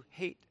makes you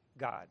hate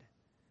God.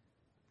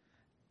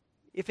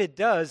 If it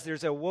does,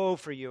 there's a woe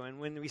for you. And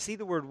when we see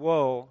the word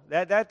woe,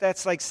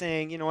 that's like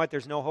saying, you know what,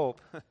 there's no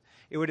hope.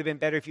 It would have been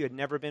better if you had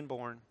never been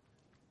born.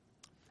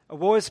 A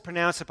woe is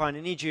pronounced upon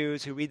any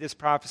Jews who read this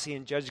prophecy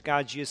and judge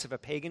God's use of a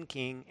pagan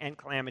king and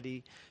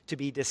calamity to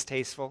be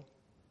distasteful,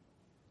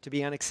 to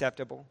be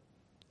unacceptable.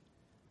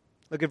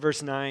 Look at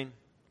verse 9.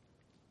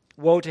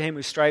 Woe to him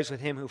who strives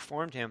with him who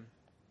formed him.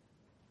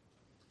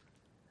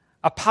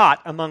 A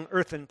pot among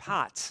earthen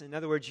pots. In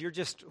other words, you're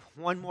just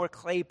one more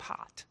clay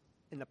pot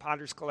in the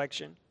potter's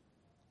collection.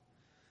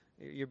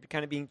 You're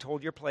kind of being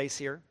told your place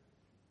here.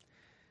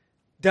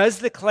 Does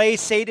the clay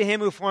say to him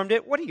who formed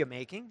it, what are you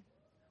making?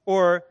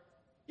 Or,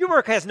 your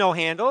work has no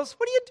handles.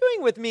 What are you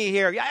doing with me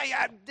here?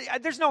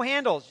 There's no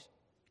handles,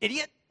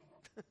 idiot.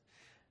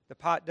 The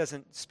pot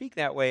doesn't speak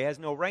that way, has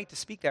no right to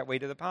speak that way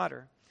to the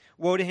potter.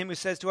 Woe to him who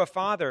says to a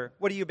father,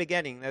 what are you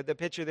begetting? The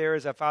picture there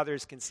is a father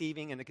is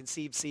conceiving, and the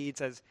conceived seed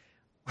says,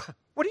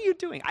 what are you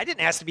doing? I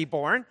didn't ask to be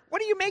born.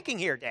 What are you making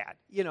here, Dad?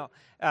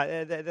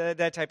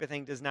 That type of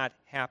thing does not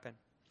happen.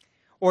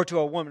 Or to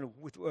a woman,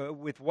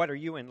 with what are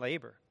you in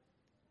labor?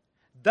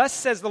 Thus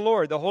says the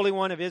Lord, the Holy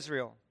One of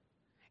Israel,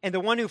 and the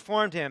one who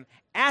formed him,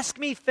 ask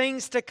me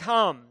things to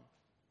come.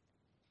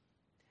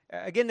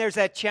 Again, there's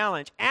that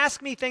challenge.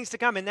 Ask me things to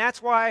come. And that's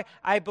why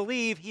I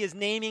believe he is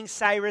naming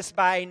Cyrus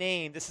by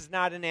name. This is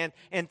not an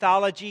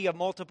anthology of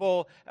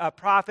multiple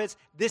prophets.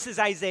 This is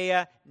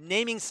Isaiah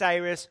naming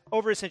Cyrus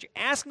over a century.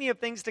 Ask me of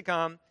things to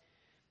come.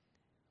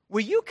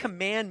 Will you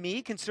command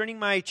me concerning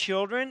my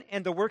children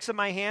and the works of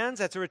my hands?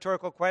 That's a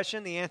rhetorical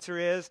question. The answer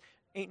is,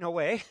 ain't no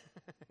way.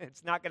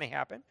 It's not going to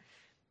happen.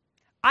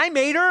 I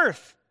made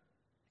earth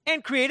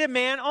and created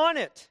man on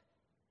it.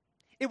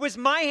 It was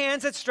my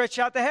hands that stretched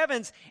out the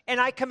heavens,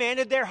 and I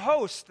commanded their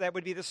host. That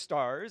would be the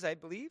stars, I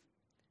believe.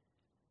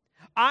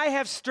 I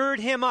have stirred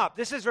him up.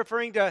 This is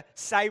referring to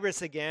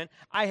Cyrus again.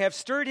 I have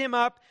stirred him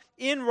up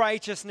in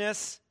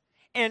righteousness,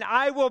 and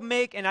I will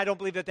make, and I don't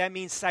believe that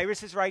means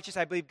Cyrus is righteous.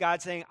 I believe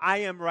God's saying, I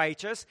am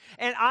righteous,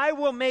 and I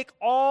will make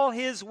all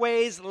his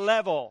ways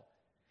level.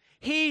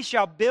 He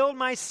shall build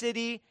my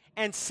city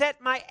and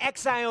set my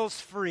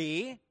exiles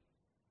free.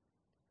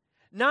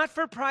 Not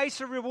for price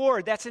or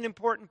reward. That's an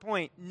important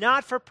point.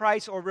 Not for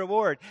price or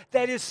reward.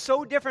 That is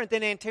so different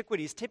than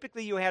antiquities.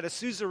 Typically, you had a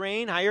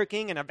suzerain, higher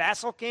king, and a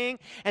vassal king,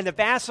 and the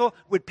vassal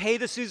would pay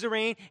the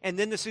suzerain, and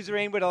then the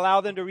suzerain would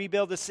allow them to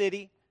rebuild the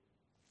city.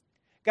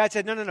 God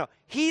said, no.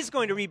 He's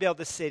going to rebuild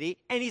the city,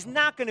 and he's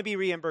not going to be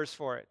reimbursed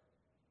for it.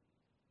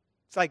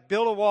 It's like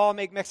build a wall,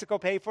 make Mexico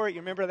pay for it.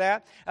 You remember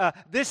that?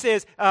 This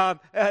is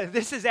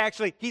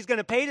actually, he's going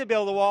to pay to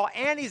build the wall,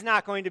 and he's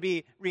not going to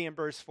be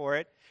reimbursed for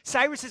it.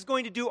 Cyrus is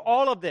going to do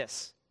all of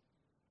this.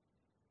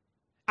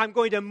 I'm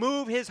going to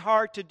move his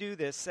heart to do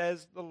this,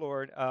 says the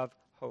Lord of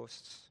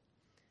hosts.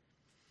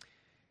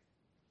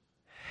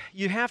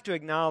 You have to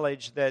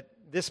acknowledge that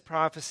this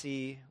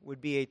prophecy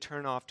would be a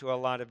turnoff to a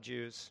lot of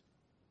Jews.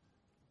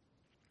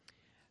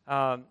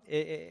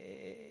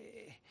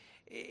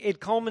 It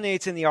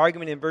culminates in the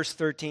argument in verse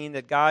 13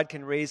 that God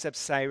can raise up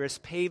Cyrus,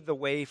 pave the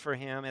way for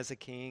him as a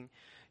king,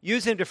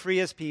 use him to free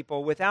his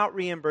people without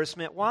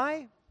reimbursement.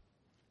 Why?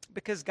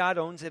 Because God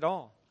owns it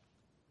all.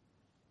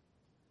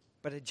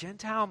 But a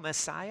Gentile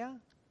Messiah?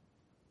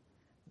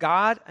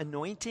 God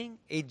anointing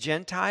a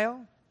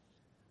Gentile?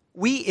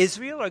 We,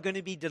 Israel, are going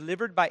to be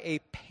delivered by a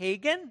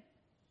pagan?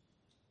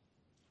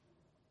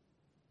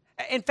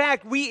 In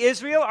fact, we,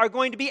 Israel, are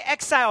going to be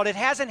exiled. It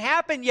hasn't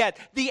happened yet.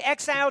 The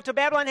exile to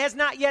Babylon has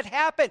not yet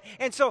happened.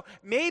 And so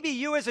maybe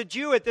you as a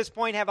Jew at this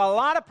point have a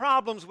lot of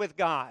problems with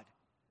God.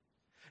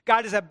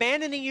 God is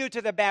abandoning you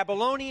to the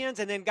Babylonians,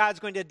 and then God's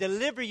going to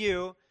deliver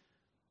you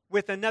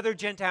with another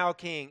Gentile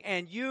king.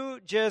 And you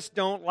just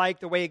don't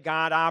like the way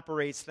God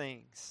operates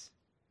things.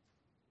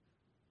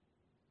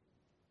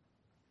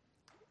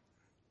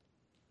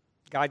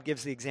 God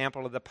gives the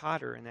example of the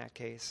potter in that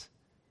case.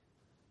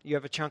 You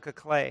have a chunk of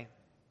clay.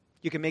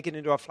 You can make it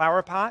into a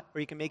flower pot, or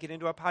you can make it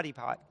into a potty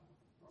pot.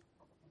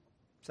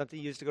 Something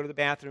you used to go to the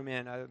bathroom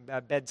in,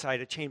 a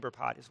bedside, a chamber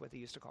pot is what they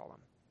used to call them.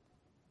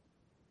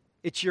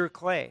 It's your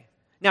clay.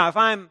 Now, if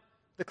I'm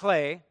the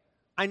clay,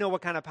 I know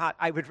what kind of pot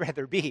I would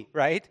rather be,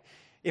 right?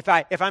 If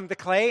I'm the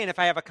clay and if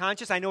I have a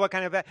conscience, I know what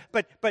kind of...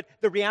 But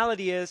the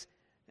reality is,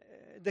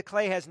 the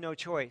clay has no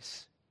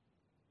choice.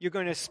 You're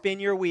going to spin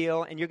your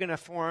wheel and you're going to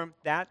form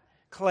that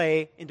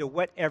clay into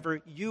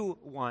whatever you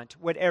want,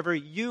 whatever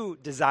you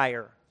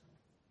desire.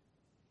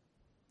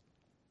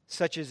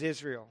 Such as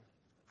Israel,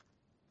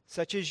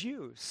 such as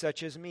you,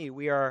 such as me.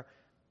 We are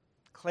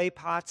clay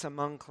pots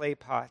among clay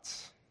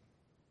pots.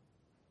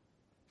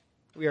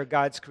 We are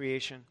God's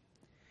creation.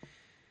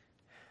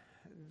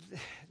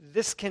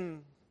 This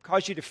can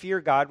cause you to fear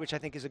God, which I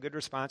think is a good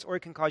response, or it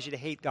can cause you to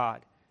hate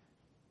God.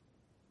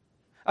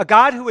 A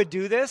God who would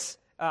do this,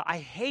 I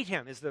hate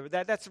him.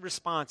 That's the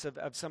response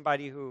of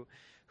somebody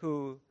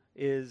who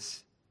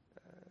is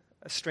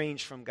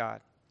estranged from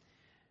God.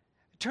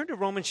 Turn to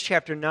Romans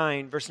chapter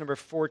 9, verse number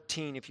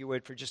 14, if you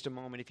would, for just a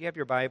moment. If you have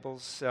your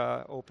Bibles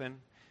open,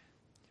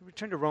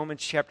 turn to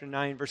Romans chapter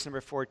 9, verse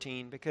number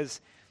 14,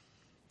 because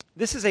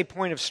this is a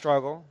point of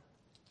struggle,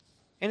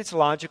 and it's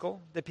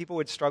logical that people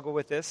would struggle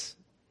with this.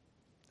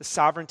 The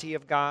sovereignty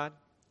of God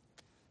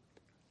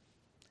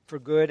for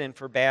good and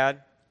for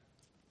bad.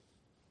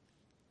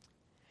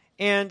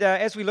 And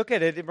as we look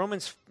at it in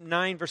Romans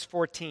 9, verse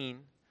 14,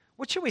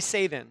 what should we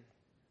say then?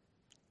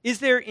 Is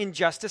there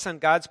injustice on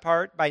God's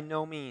part? By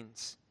no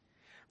means.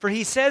 For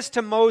he says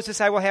to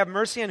Moses, I will have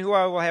mercy on whom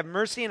I will have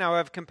mercy, and I will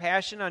have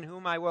compassion on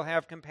whom I will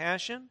have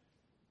compassion.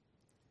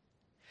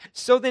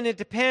 So then it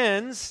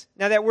depends.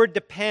 Now that word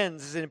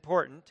depends is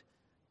important.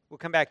 We'll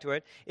come back to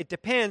it. It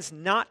depends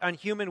not on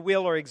human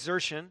will or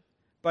exertion,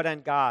 but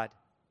on God,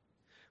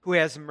 who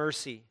has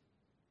mercy.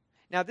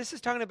 Now, this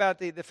is talking about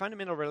the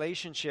fundamental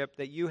relationship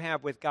that you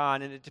have with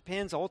God, and it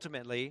depends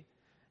ultimately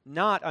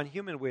not on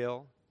human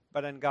will,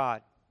 but on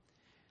God.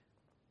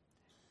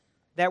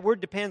 That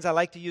word depends, I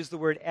like to use the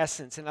word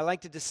essence, and I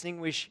like to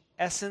distinguish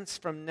essence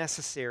from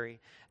necessary.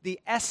 The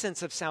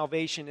essence of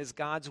salvation is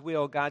God's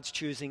will, God's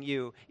choosing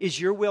you. Is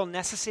your will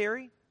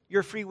necessary?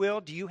 Your free will?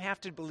 Do you have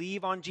to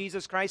believe on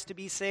Jesus Christ to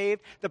be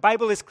saved? The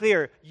Bible is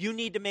clear. You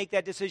need to make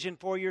that decision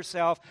for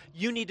yourself.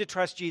 You need to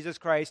trust Jesus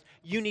Christ.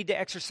 You need to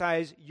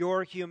exercise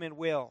your human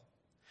will.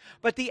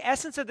 But the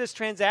essence of this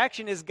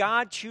transaction is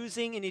God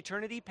choosing in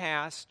eternity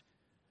past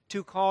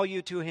to call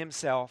you to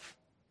himself,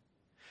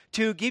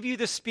 to give you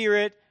the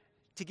Spirit,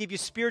 to give you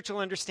spiritual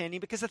understanding,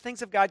 because the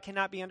things of God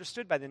cannot be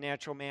understood by the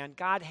natural man.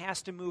 God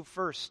has to move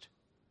first.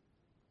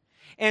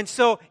 And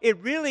so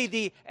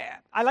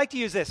I like to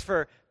use this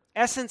for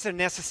essence and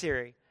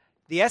necessary.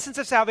 The essence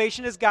of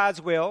salvation is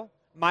God's will.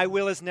 My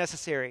will is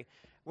necessary.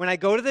 When I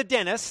go to the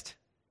dentist,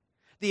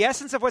 the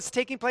essence of what's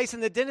taking place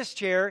in the dentist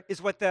chair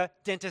is what the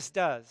dentist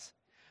does.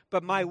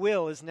 But my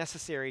will is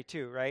necessary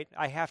too, right?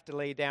 I have to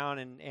lay down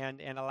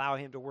and allow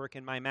him to work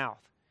in my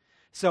mouth.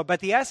 But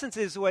the essence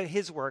is what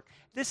his work.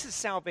 This is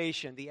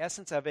salvation. The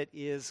essence of it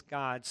is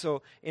God.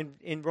 So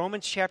in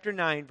Romans chapter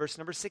 9, verse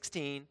number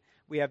 16,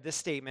 we have this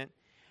statement.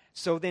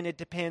 So then it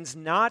depends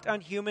not on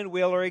human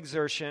will or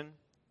exertion,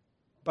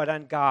 but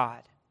on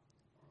God,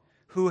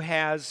 who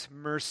has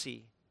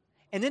mercy.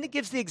 And then it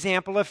gives the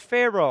example of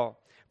Pharaoh.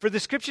 For the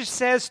scripture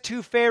says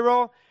to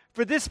Pharaoh,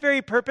 for this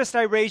very purpose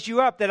I raised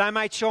you up, that I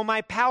might show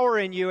my power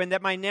in you, and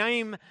that my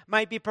name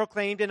might be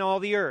proclaimed in all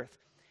the earth.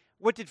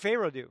 What did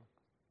Pharaoh do?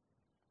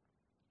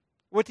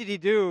 What did he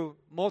do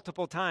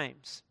multiple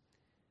times?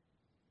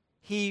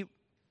 He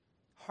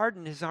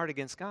hardened his heart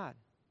against God.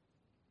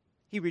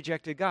 He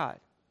rejected God.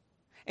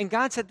 And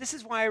God said, this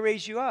is why I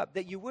raised you up,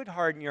 that you would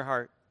harden your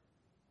heart,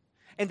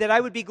 and that I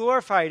would be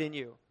glorified in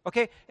you.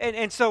 Okay?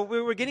 And so we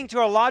were getting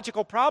to a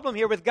logical problem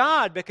here with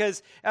God,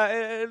 because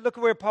look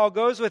at where Paul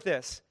goes with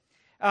this.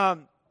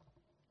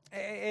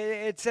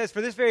 It says,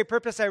 for this very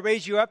purpose I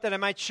raised you up, that I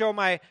might show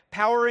my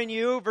power in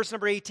you. Verse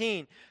number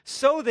 18.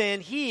 So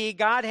then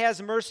God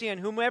has mercy on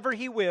whomever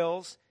he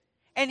wills,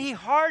 and he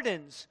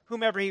hardens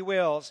whomever he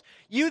wills.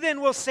 You then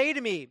will say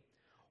to me,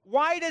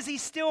 why does he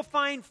still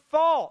find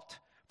fault?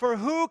 For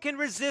who can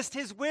resist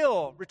his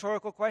will?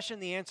 Rhetorical question.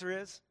 The answer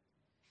is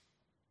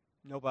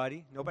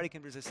nobody. Nobody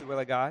can resist the will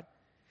of God.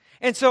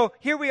 And so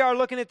here we are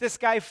looking at this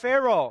guy,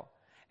 Pharaoh.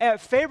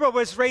 Pharaoh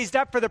was raised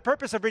up for the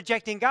purpose of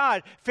rejecting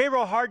God.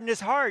 Pharaoh hardened his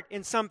heart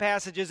in some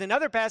passages. In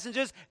other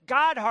passages,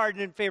 God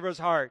hardened Pharaoh's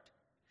heart.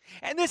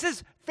 And this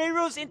is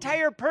Pharaoh's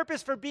entire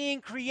purpose for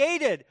being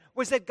created,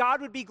 was that God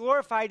would be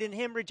glorified in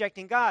him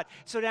rejecting God.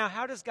 So now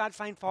how does God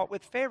find fault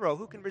with Pharaoh?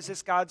 Who can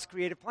resist God's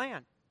creative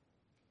plan?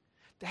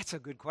 That's a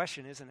good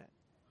question, isn't it?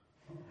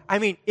 I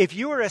mean, if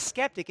you were a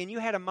skeptic and you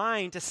had a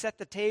mind to set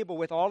the table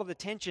with all of the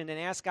tension and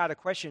ask God a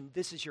question,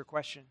 this is your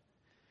question.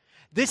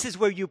 This is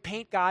where you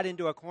paint God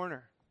into a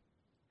corner.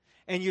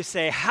 And you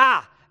say,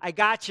 ha, I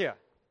got you.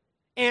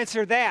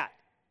 Answer that.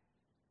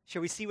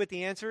 Shall we see what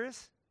the answer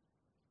is?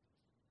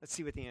 Let's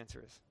see what the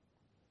answer is.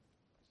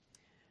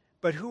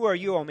 But who are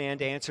you, O man,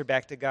 to answer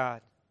back to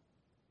God?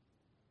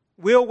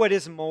 Will what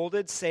is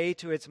molded say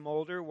to its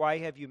molder, why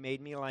have you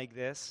made me like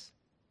this?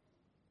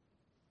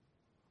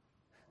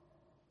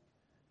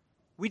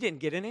 We didn't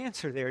get an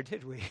answer there,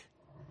 did we?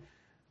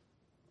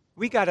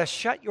 We got a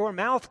shut your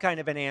mouth kind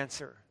of an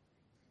answer.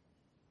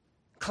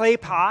 Clay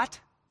pot.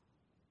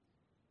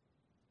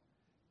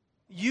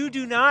 You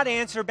do not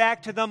answer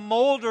back to the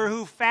molder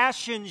who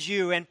fashions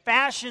you and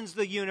fashions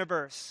the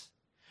universe.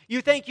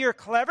 You think you're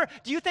clever?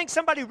 Do you think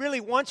somebody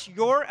really wants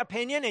your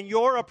opinion and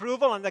your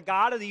approval on the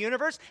God of the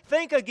universe?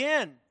 Think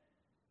again.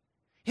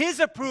 His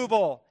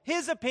approval,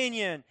 his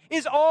opinion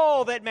is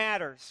all that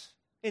matters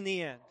in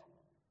the end.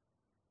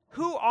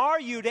 Who are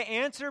you to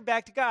answer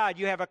back to God?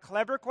 You have a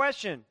clever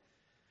question.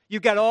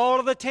 You've got all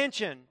of the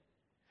tension.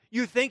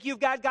 You think you've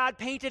got God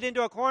painted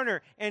into a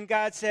corner, and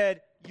God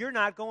said, you're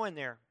not going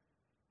there.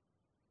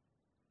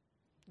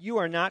 You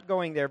are not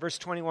going there. Verse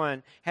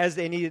 21, here's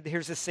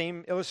the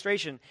same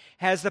illustration.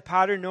 Has the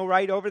potter no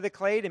right over the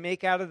clay to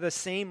make out of the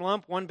same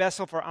lump one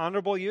vessel for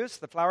honorable use,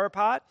 the flower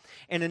pot,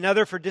 and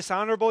another for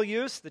dishonorable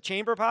use, the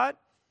chamber pot?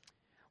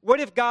 What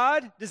if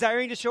God,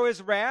 desiring to show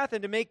his wrath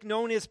and to make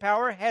known his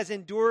power, has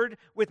endured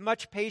with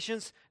much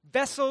patience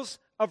vessels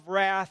of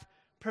wrath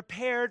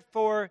prepared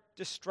for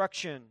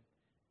destruction,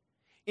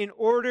 in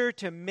order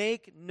to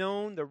make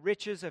known the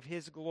riches of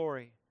his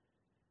glory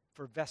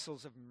for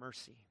vessels of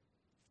mercy,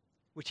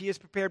 which he has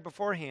prepared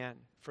beforehand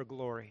for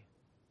glory?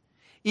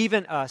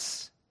 Even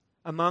us,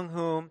 among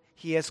whom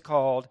he has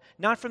called,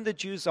 not from the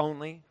Jews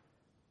only,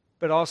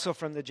 but also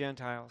from the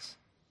Gentiles.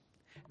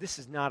 This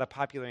is not a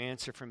popular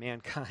answer for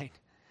mankind.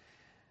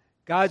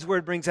 God's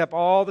word brings up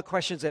all the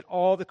questions that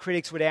all the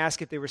critics would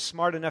ask if they were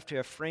smart enough to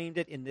have framed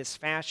it in this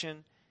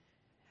fashion.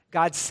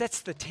 God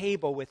sets the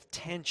table with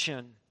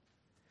tension.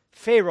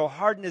 Pharaoh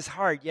hardened his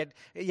heart,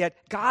 yet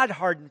God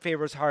hardened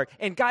Pharaoh's heart.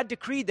 And God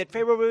decreed that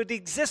Pharaoh would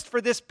exist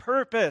for this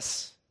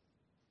purpose.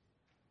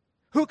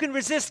 Who can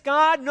resist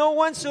God? No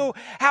one. So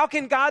how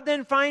can God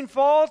then find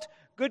fault?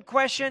 Good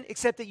question,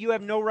 except that you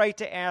have no right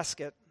to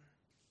ask it.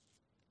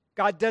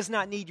 God does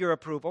not need your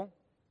approval.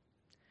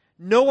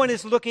 No one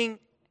is looking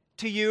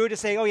to you to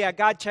say, oh yeah,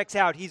 God checks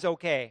out, he's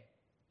okay.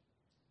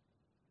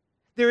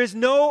 There is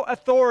no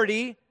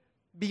authority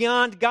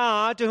beyond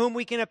God to whom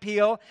we can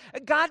appeal.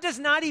 God does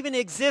not even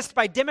exist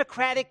by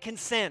democratic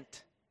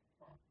consent.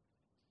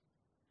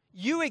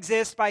 You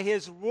exist by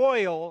his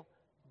royal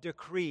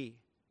decree.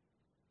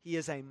 He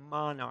is a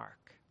monarch.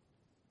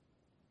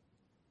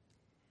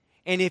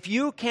 And if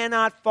you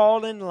cannot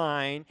fall in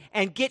line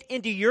and get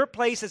into your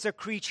place as a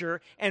creature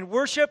and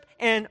worship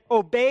and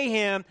obey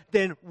him,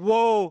 then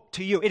woe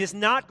to you. It is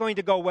not going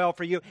to go well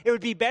for you. It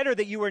would be better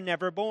that you were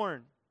never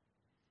born.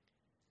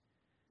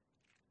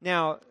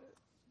 Now,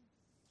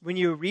 when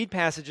you read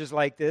passages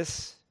like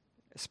this,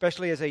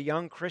 especially as a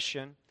young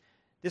Christian,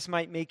 this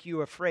might make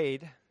you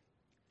afraid.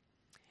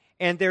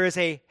 And there is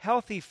a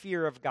healthy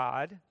fear of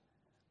God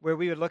where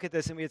we would look at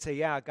this and we would say,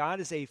 yeah, God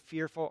is a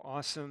fearful,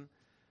 awesome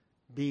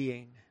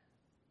being.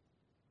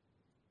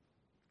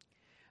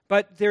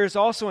 But there is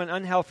also an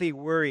unhealthy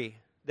worry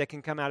that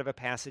can come out of a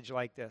passage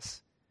like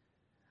this.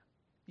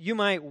 You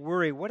might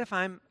worry, what if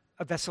I'm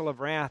a vessel of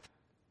wrath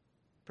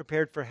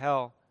prepared for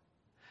hell?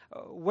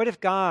 What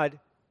if God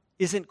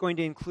isn't going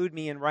to include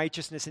me in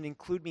righteousness and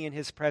include me in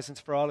his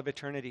presence for all of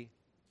eternity?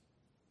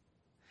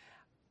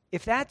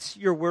 If that's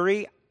your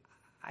worry,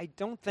 I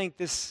don't think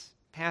this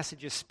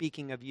passage is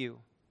speaking of you.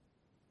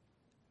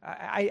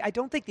 I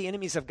don't think the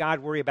enemies of God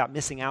worry about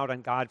missing out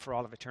on God for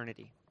all of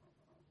eternity.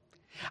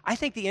 I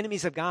think the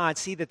enemies of God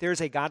see that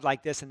there's a God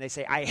like this and they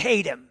say, I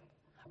hate him.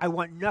 I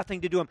want nothing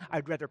to do with him.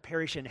 I'd rather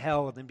perish in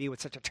hell than be with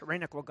such a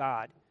tyrannical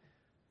God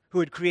who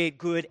would create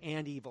good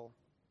and evil,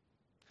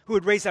 who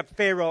would raise up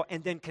Pharaoh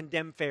and then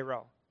condemn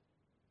Pharaoh.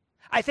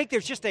 I think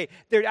there's just a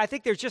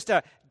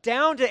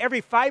down to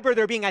every fiber of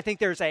their being, I think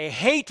there's a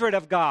hatred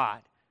of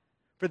God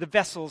for the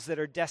vessels that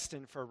are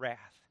destined for wrath.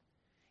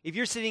 If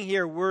you're sitting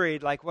here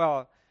worried like,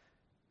 well,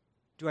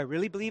 do I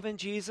really believe in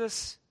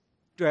Jesus?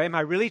 Am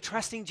I really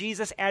trusting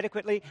Jesus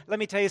adequately? Let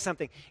me tell you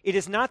something. It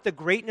is not the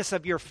greatness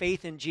of your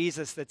faith in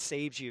Jesus that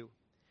saves you.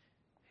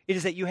 It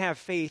is that you have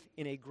faith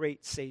in a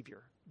great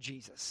Savior,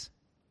 Jesus.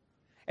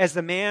 As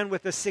the man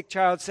with the sick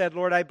child said,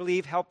 Lord, I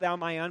believe, help thou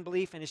my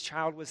unbelief, and his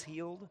child was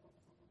healed.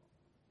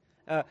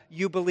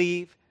 You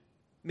believe.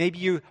 Maybe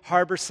you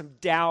harbor some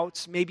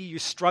doubts. Maybe you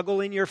struggle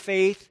in your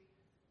faith.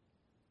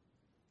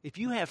 If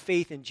you have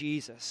faith in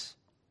Jesus,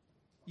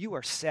 you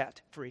are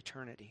set for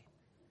eternity.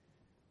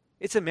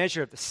 It's a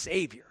measure of the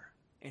Savior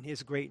and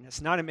his greatness,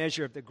 not a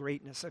measure of the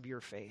greatness of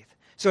your faith.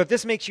 So if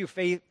this makes you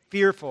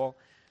fearful,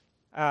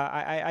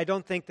 I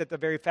don't think that the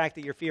very fact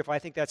that you're fearful, I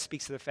think that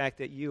speaks to the fact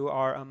that you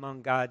are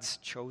among God's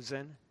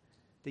chosen,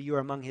 that you are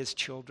among his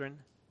children.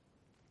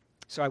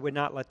 So I would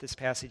not let this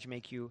passage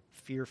make you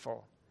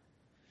fearful.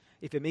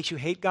 If it makes you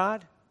hate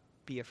God,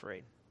 be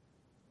afraid.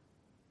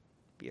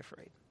 Be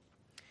afraid.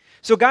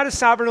 So God is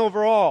sovereign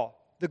over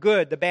all, the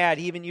good, the bad.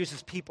 He even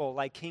uses people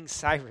like King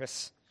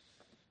Cyrus,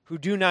 who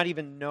do not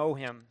even know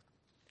him.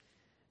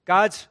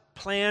 God's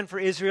plan for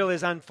Israel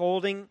is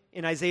unfolding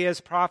in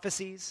Isaiah's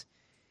prophecies.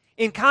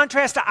 In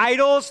contrast to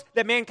idols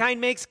that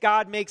mankind makes,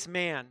 God makes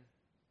man.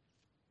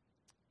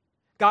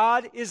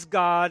 God is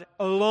God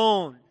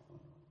alone.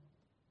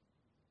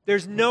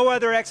 There's no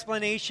other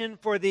explanation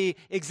for the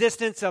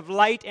existence of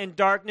light and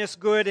darkness,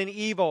 good and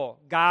evil.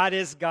 God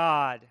is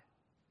God.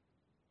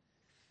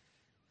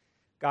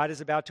 God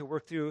is about to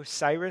work through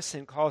Cyrus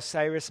and call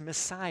Cyrus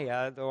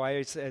Messiah, though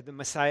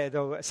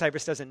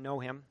Cyrus doesn't know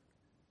him.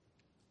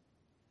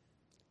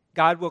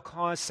 God will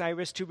cause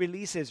Cyrus to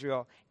release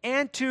Israel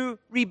and to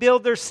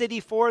rebuild their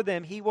city for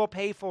them. He will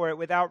pay for it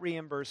without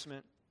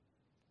reimbursement.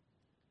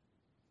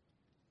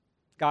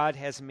 God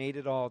has made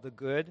it all, the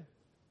good,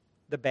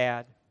 the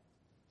bad,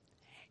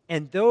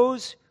 and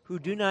those who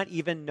do not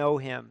even know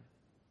him,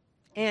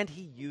 and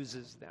he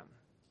uses them.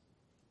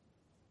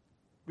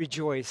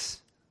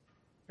 Rejoice,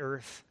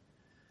 earth.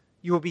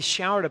 You will be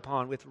showered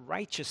upon with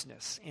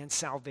righteousness and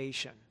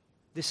salvation.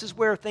 This is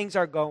where things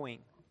are going.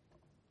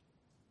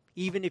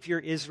 Even if you're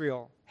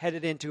Israel,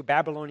 headed into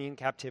Babylonian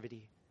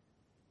captivity,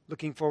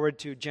 looking forward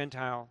to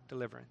Gentile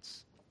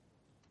deliverance.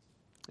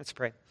 Let's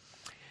pray.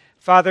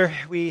 Father,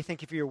 we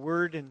thank you for your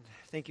word, and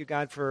thank you,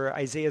 God, for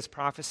Isaiah's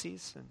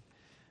prophecies. And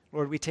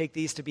Lord, we take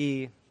these to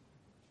be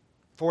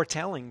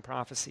foretelling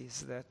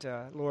prophecies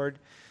that, Lord,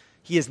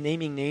 he is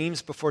naming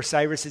names before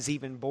Cyrus is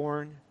even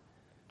born.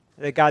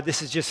 That, God,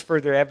 this is just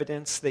further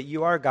evidence that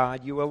you are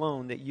God, you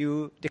alone, that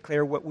you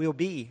declare what will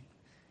be.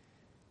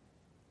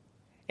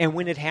 And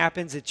when it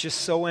happens, it's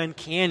just so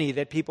uncanny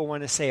that people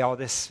want to say all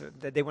this,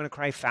 that they want to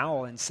cry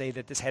foul and say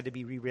that this had to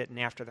be rewritten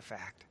after the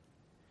fact.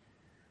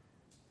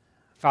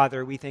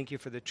 Father, we thank you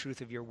for the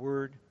truth of your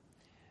word.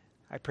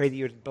 I pray that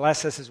you would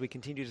bless us as we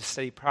continue to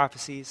study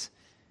prophecies.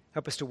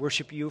 Help us to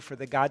worship you for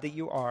the God that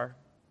you are.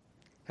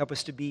 Help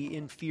us to be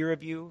in fear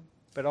of you,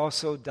 but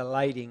also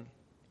delighting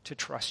to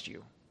trust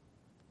you.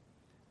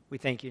 We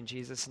thank you in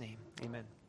Jesus' name. Amen.